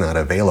book. It's not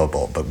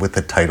available, but with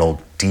the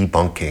title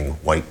Debunking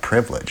White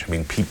Privilege. I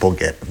mean, people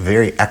get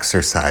very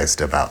exercised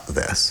about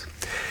this.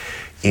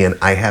 And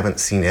I haven't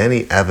seen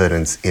any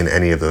evidence in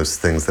any of those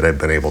things that I've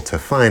been able to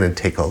find and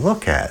take a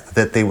look at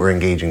that they were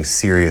engaging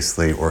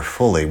seriously or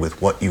fully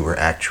with what you were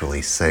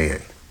actually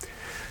saying.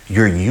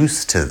 You're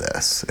used to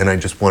this, and I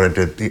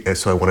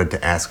wanted to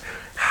ask,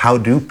 how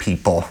do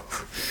people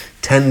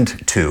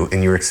tend to,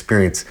 in your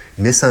experience,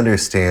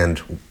 misunderstand,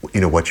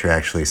 what you're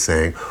actually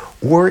saying,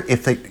 or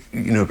if they,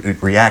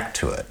 react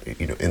to it,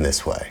 in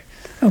this way?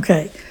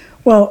 Okay.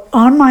 Well,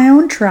 on my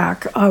own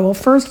track, I will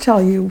first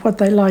tell you what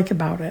they like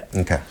about it.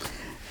 Okay.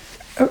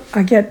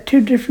 I get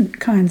two different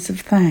kinds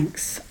of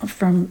thanks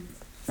from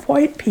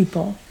white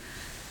people,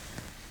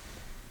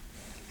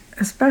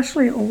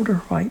 especially older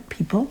white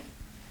people.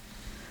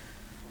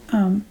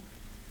 I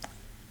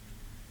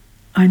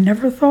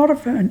never thought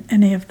of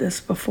any of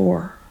this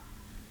before.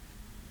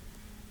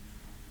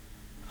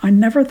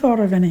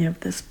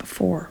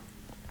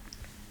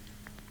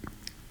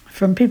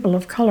 From people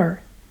of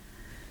color.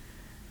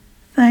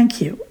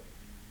 Thank you.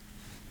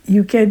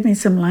 You gave me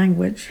some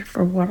language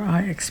for what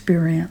I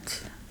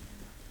experience.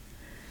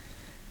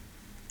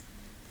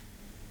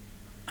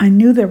 I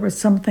knew there was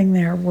something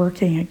there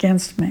working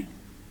against me.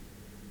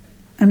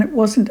 And it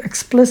wasn't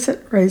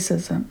explicit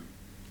racism,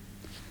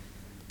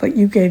 but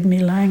you gave me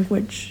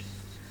language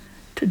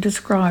to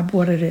describe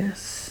what it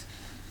is.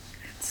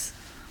 It's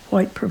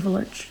white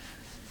privilege.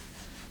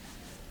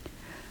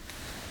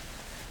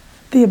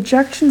 The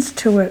objections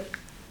to it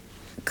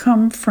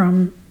come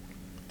from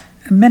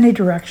many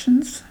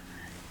directions.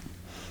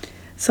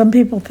 Some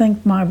people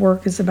think my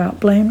work is about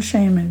blame,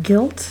 shame, and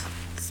guilt.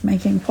 It's it's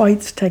making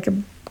whites take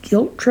a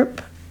guilt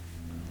trip.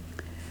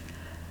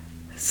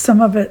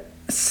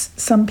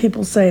 Some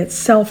people say it's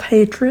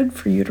self-hatred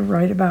for you to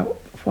write about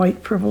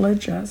white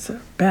privilege as a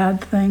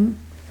bad thing.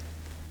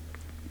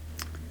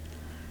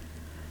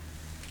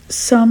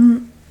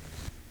 Some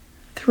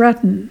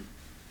threaten.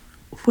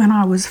 When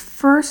I was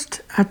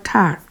first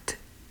attacked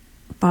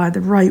by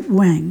the right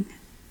wing,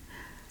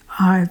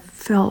 I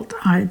felt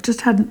I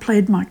just hadn't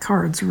played my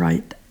cards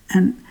right.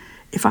 And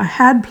if I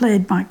had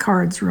played my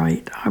cards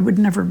right, I would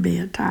never be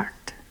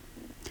attacked.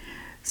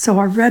 So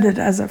I read it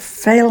as a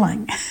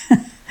failing,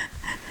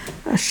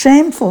 a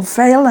shameful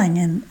failing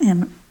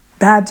in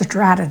bad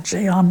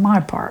strategy on my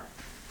part.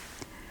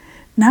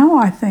 Now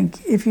I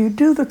think if you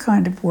do the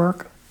kind of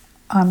work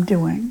I'm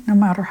doing, no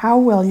matter how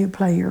well you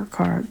play your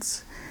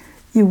cards,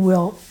 you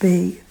will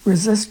be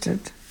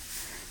resisted,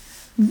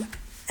 and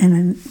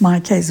in my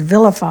case,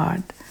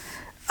 vilified.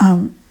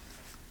 And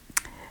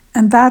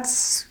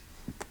that's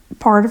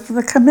part of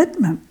the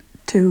commitment,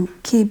 to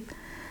keep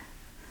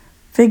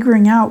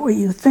figuring out what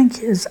you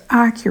think is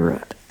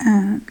accurate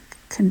and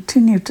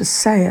continue to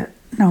say it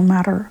no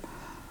matter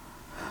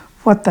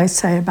what they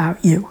say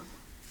about you.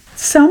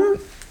 Some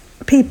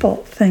people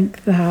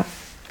think that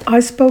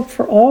I spoke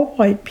for all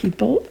white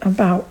people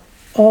about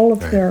all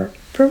of their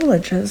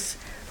privileges,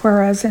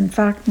 whereas in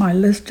fact my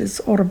list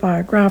is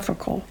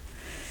autobiographical,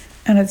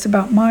 and it's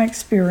about my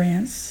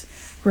experience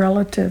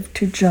relative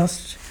to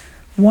just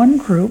one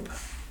group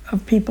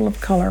of people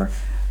of color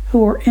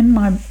who are in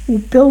my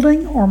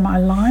building or my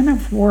line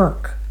of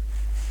work.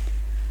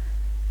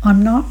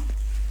 I'm not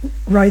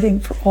writing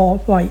for all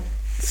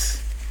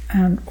whites,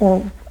 and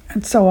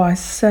so I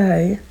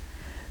say,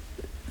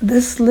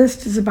 this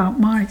list is about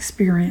my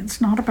experience,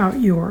 not about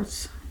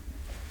yours.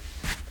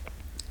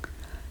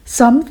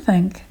 Some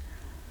think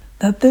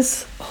that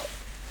this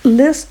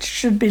list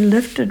should be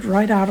lifted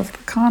right out of the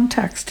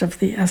context of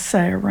the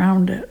essay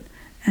around it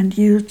and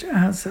used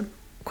as a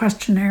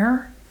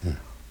questionnaire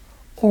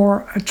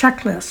or a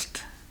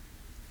checklist.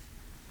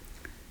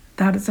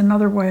 That is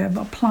another way of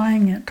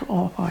applying it to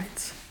all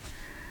whites.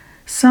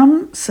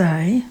 Some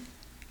say,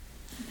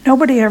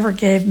 nobody ever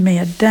gave me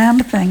a damn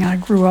thing. I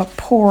grew up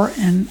poor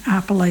in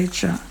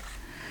Appalachia.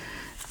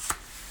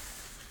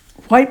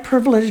 White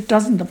privilege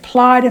doesn't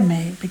apply to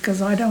me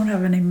because I don't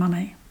have any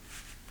money.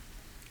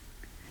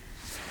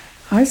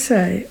 I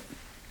say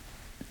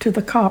to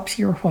the cops,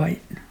 you're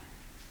white,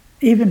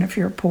 even if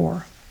you're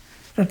poor.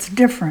 That's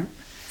different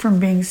from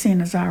being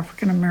seen as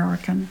African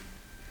American.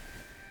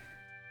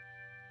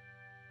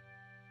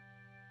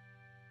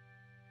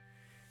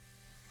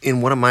 In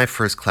one of my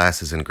first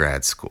classes in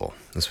grad school,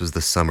 this was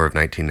the summer of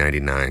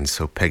 1999,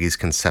 so Peggy's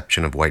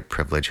conception of white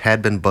privilege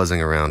had been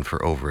buzzing around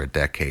for over a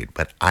decade,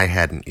 but I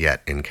hadn't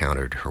yet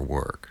encountered her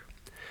work.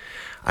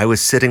 I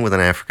was sitting with an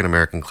African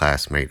American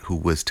classmate who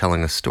was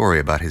telling a story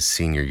about his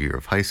senior year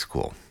of high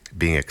school,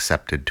 being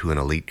accepted to an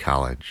elite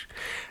college,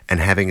 and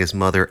having his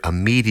mother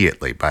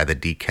immediately buy the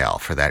decal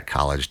for that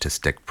college to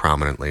stick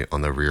prominently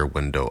on the rear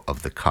window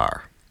of the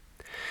car.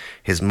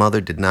 His mother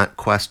did not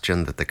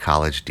question that the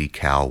college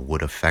decal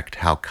would affect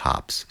how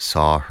cops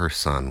saw her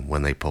son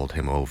when they pulled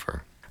him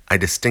over. I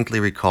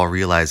distinctly recall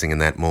realizing in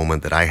that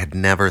moment that I had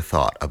never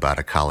thought about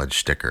a college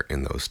sticker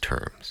in those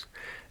terms,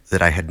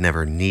 that I had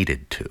never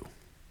needed to.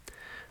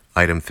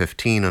 Item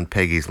 15 on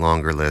Peggy's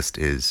longer list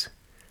is,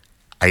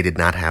 I did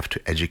not have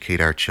to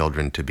educate our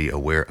children to be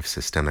aware of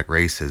systemic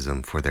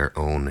racism for their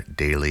own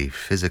daily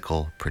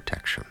physical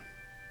protection.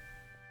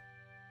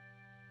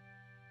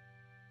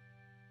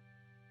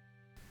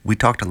 We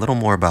talked a little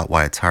more about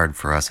why it's hard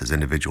for us as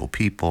individual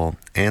people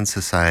and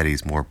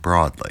societies more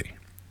broadly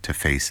to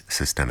face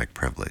systemic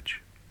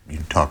privilege. You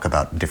talk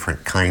about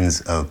different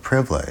kinds of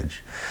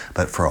privilege,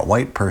 but for a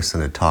white person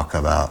to talk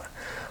about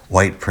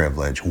white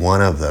privilege,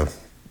 one of the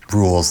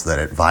rules that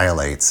it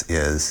violates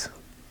is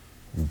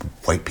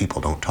white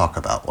people don't talk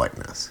about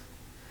whiteness,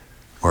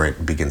 or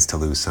it begins to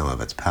lose some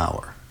of its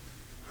power,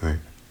 right?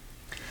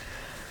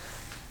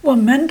 Well,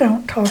 men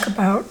don't talk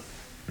about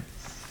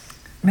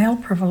male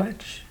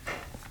privilege.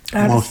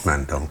 Most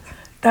men don't.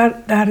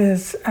 That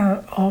is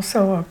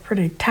also a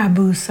pretty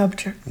taboo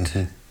subject.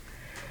 Mm-hmm.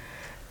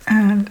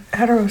 And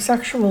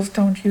heterosexuals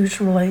don't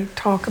usually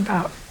talk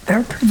about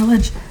their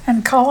privilege,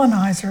 and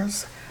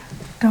colonizers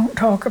don't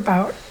talk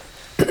about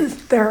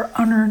their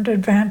unearned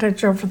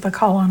advantage over the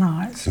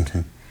colonized.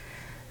 Mm-hmm.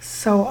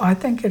 So I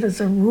think it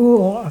is a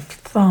rule of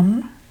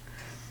thumb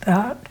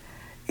that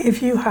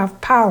if you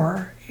have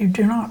power, you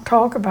do not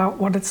talk about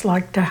what it's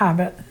like to have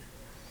it.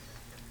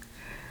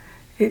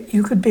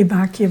 You could be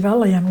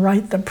Machiavellian,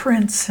 write the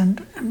prince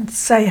and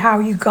say how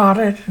you got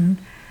it and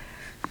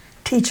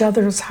teach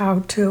others how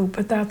to,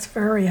 but that's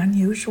very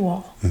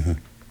unusual. Mm-hmm.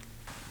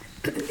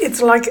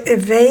 It's like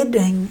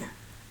evading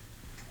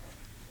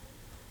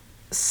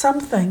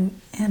something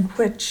in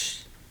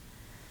which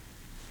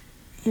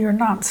you're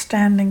not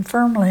standing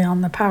firmly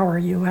on the power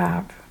you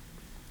have.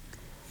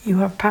 You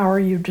have power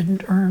you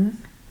didn't earn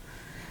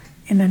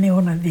in any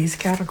one of these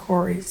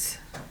categories.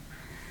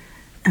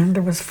 And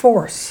there was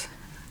force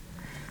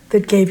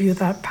that gave you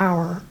that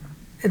power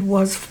it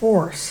was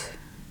force.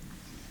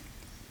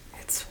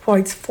 It's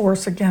white's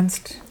force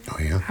against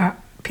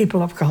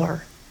people of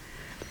color.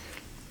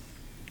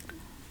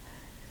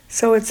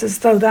 So it's as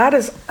though that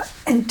is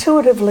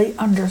intuitively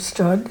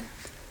understood,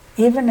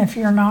 even if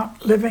you're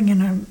not living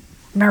in a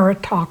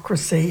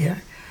meritocracy,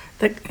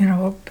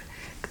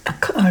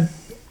 a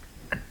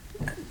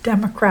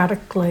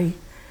democratically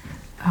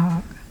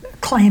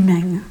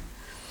claiming,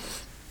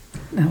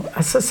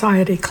 a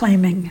society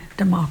claiming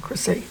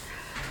democracy.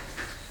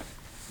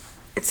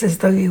 It's as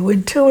though you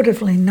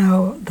intuitively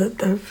know that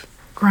the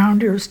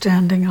ground you're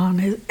standing on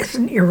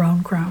isn't your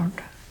own ground.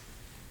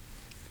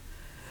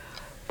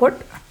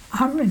 What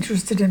I'm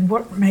interested in,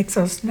 what makes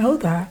us know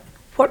that?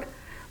 What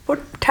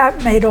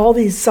made all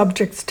these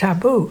subjects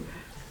taboo?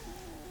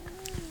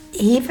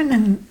 Even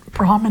in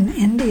Brahmin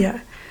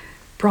India,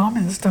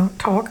 Brahmins don't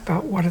talk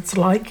about what it's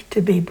like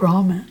to be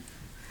Brahmin.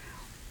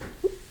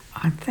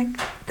 I think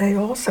they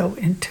also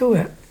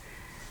intuit.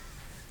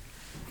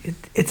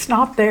 It's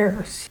not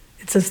theirs.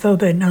 It's as though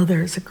they know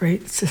there's a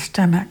great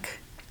systemic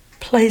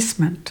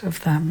placement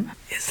of them.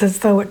 It's as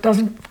though it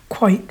doesn't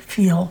quite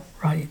feel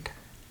right.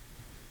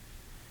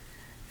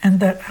 And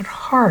that at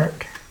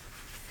heart,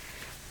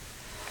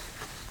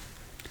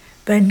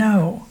 they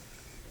know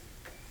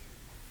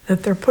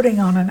that they're putting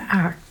on an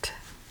act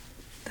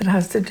that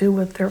has to do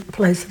with their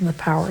place in the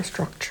power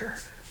structure.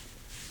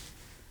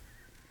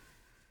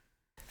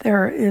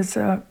 There is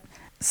a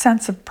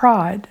sense of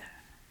pride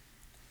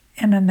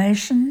in a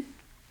nation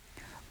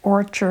or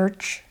a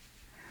church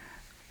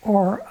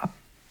or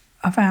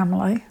a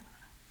family.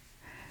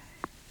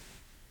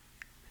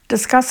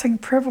 Discussing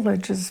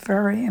privilege is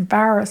very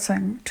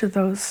embarrassing to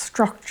those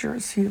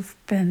structures you've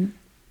been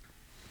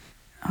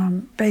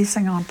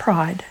basing on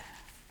pride.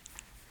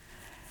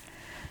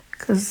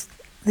 Because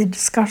the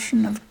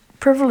discussion of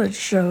privilege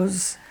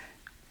shows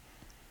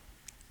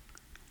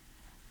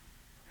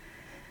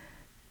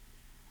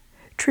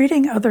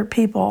treating other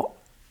people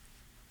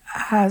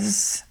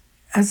as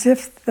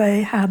if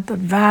they had the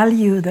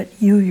value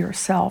that you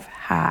yourself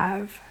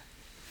have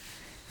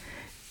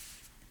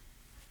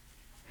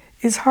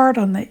is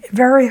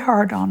very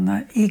hard on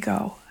the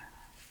ego.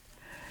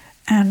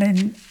 And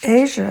in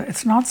Asia,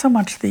 it's not so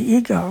much the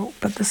ego,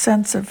 but the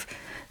sense of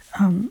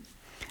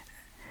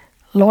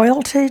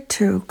loyalty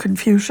to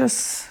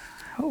Confucius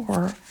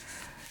or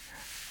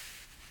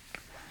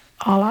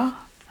Allah.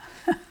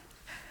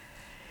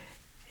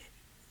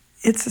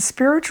 It's a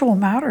spiritual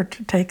matter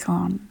to take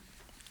on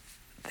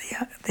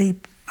the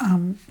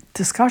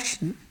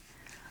discussion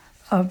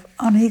of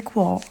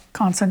unequal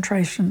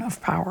concentration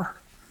of power.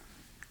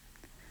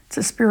 It's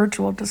a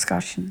spiritual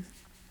discussion.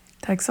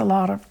 It takes a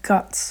lot of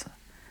guts.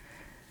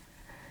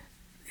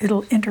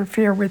 It'll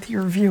interfere with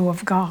your view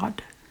of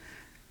God.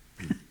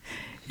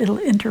 It'll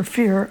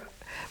interfere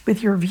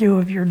with your view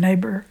of your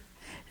neighbor.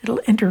 It'll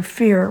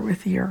interfere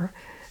with your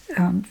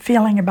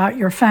feeling about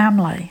your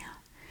family.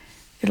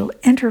 It'll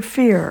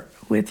interfere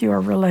with your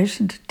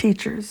relation to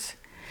teachers.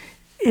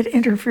 It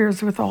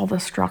interferes with all the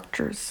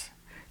structures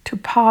to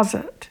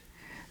posit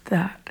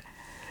that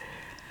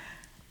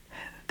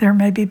there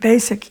may be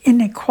basic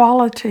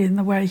inequality in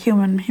the way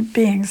human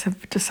beings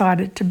have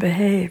decided to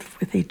behave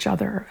with each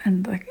other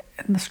and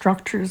the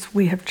structures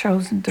we have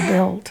chosen to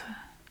build,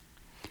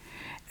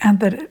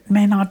 and that it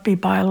may not be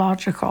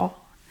biological.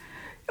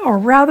 Or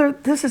rather,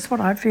 this is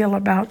what I feel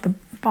about the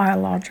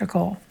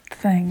biological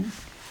thing.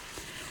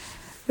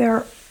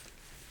 There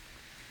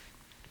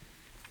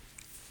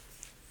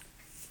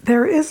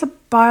is a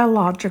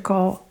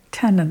biological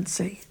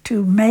tendency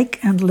to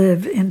make and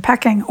live in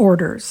pecking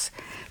orders.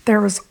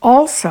 There is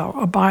also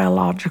a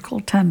biological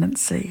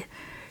tendency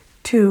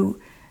to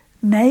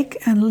make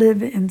and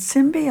live in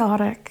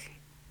symbiotic,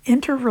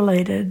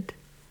 interrelated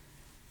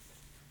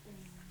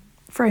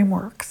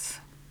frameworks.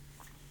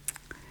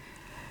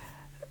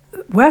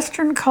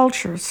 Western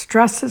culture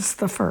stresses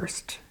the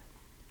first.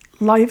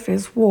 Life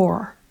is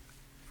war.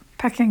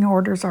 Pecking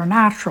orders are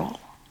natural.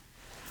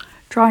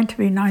 Trying to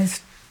be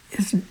nice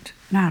isn't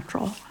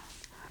natural.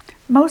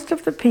 Most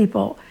of the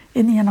people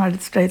in the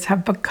United States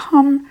have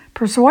become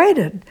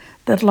persuaded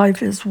that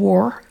life is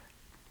war.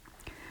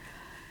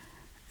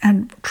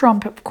 And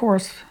Trump, of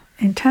course,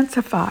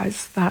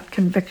 intensifies that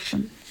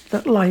conviction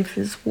that life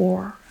is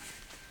war.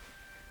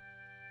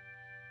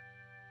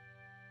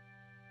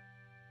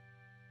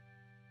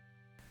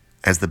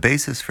 As the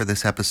basis for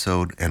this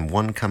episode and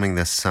one coming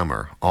this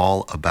summer,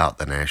 all about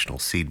the National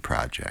Seed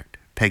Project,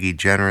 Peggy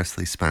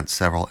generously spent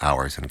several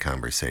hours in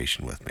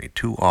conversation with me,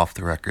 2 off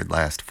the record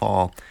last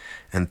fall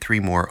and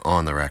 3 more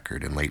on the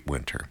record in late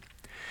winter.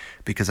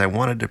 Because I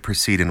wanted to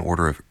proceed in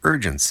order of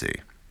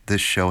urgency, this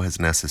show has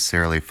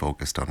necessarily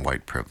focused on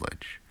white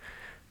privilege.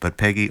 But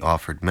Peggy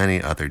offered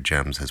many other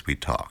gems as we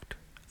talked.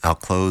 I'll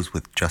close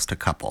with just a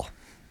couple.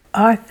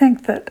 I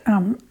think that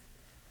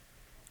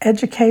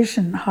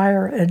education,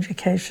 higher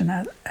education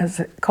as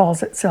it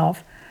calls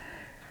itself,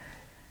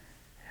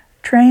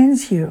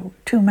 trains you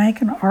to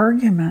make an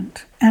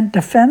argument and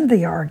defend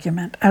the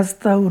argument as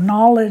though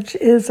knowledge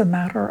is a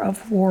matter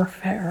of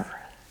warfare.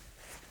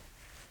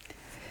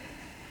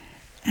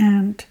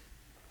 And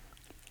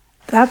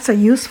that's a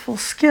useful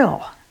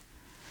skill.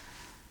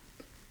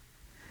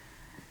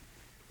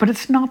 But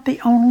it's not the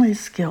only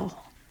skill.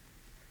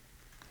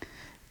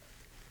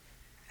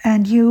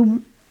 And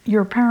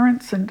your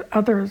parents and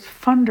others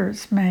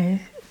funders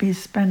may be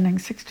spending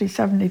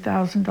 $60,000,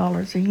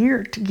 $70,000 a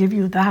year to give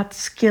you that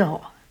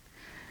skill.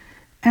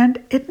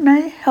 And it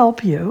may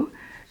help you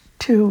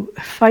to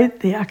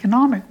fight the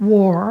economic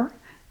war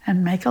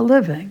and make a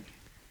living.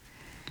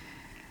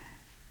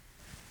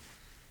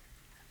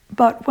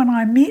 But when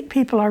I meet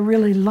people I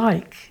really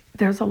like,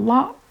 there's a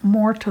lot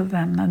more to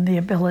them than the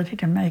ability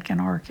to make an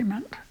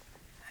argument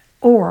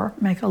or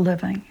make a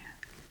living.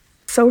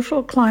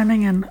 Social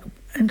climbing and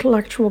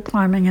intellectual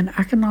climbing and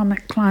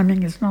economic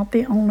climbing is not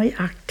the only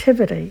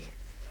activity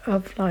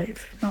of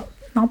life,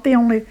 not the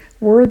only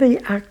worthy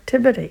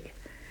activity,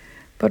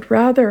 but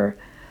rather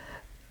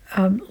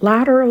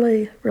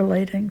laterally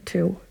relating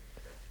to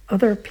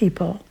other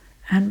people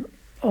and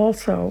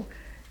also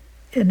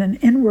in an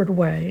inward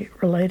way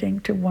relating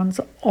to one's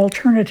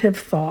alternative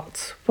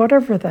thoughts,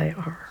 whatever they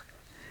are.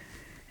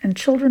 And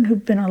children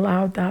who've been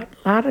allowed that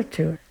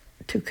latitude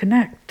to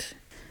connect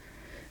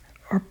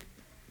are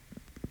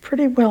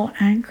pretty well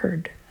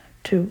anchored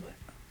to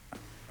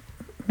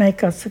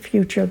make us a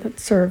future that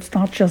serves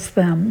not just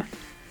them,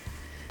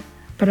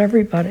 but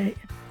everybody.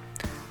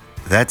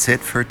 That's it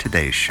for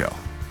today's show.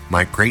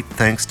 My great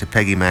thanks to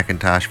Peggy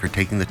McIntosh for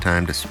taking the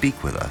time to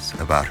speak with us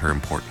about her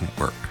important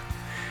work.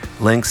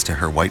 Links to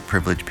her white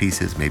privilege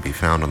pieces may be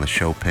found on the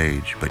show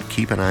page, but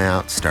keep an eye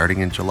out starting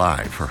in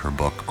July for her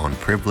book on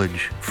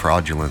privilege,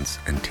 fraudulence,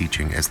 and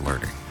teaching as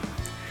learning.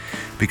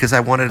 Because I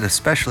wanted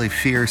especially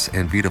fierce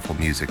and beautiful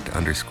music to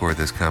underscore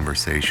this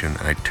conversation,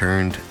 I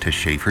turned to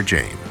Schaefer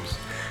James,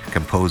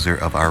 composer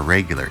of our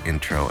regular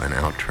intro and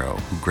outro,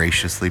 who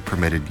graciously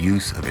permitted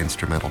use of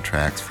instrumental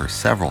tracks for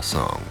several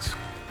songs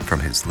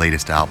from his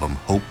latest album,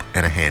 Hope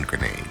and a Hand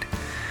Grenade,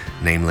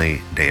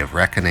 namely Day of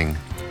Reckoning,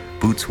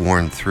 Boots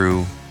Worn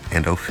Through,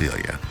 and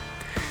Ophelia.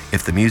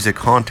 If the music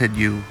haunted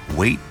you,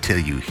 wait till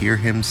you hear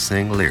him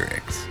sing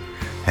lyrics.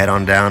 Head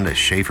on down to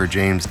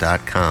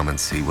SchaeferJames.com and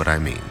see what I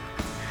mean.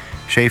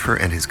 Schaefer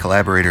and his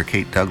collaborator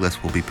Kate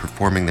Douglas will be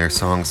performing their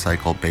song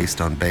cycle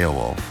based on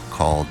Beowulf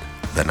called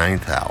The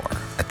Ninth Hour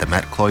at the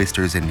Met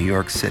Cloisters in New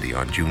York City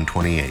on June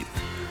 28th.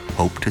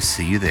 Hope to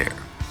see you there.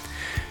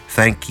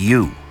 Thank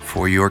you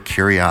for your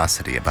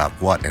curiosity about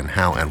what and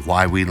how and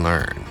why we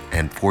learn,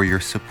 and for your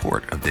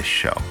support of this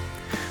show.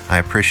 I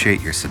appreciate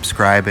your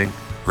subscribing,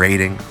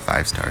 rating,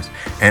 5 stars,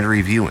 and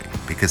reviewing,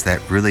 because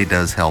that really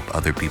does help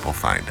other people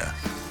find us.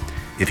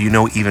 If you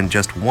know even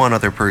just one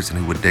other person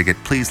who would dig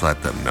it, please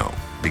let them know,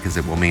 because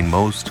it will mean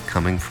most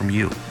coming from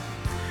you.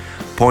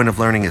 Point of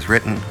Learning is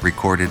written,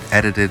 recorded,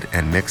 edited,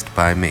 and mixed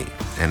by me,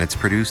 and it's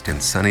produced in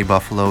sunny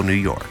Buffalo, New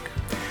York.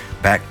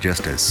 Back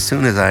just as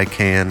soon as I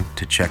can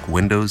to check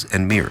windows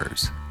and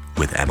mirrors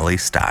with Emily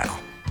Style.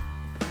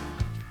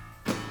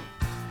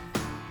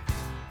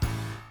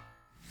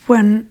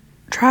 When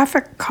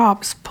traffic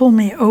cops pull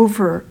me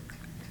over,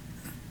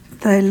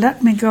 they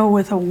let me go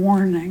with a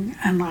warning,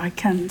 and I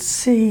can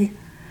see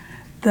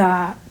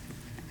that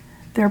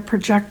they're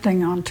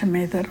projecting onto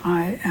me that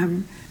I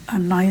am a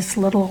nice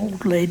little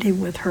old lady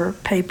with her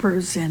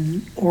papers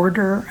in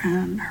order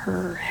and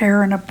her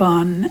hair in a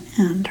bun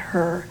and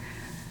her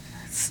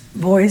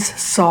voice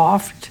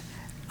soft.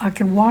 I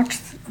can watch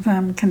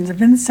them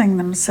convincing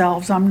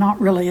themselves I'm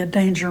not really a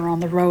danger on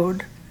the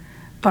road,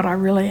 but I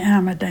really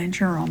am a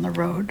danger on the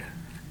road.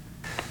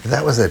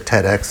 That was a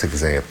TEDx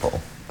example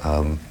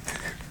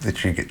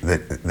that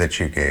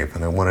you gave,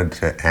 and I wanted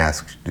to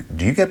ask,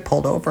 do you get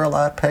pulled over a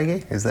lot,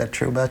 Peggy? Is that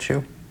true about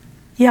you?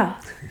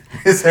 Yeah.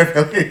 Is that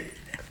really?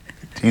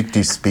 Do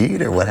you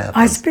speed, or what happens?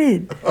 I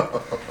speed.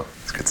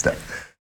 It's good stuff.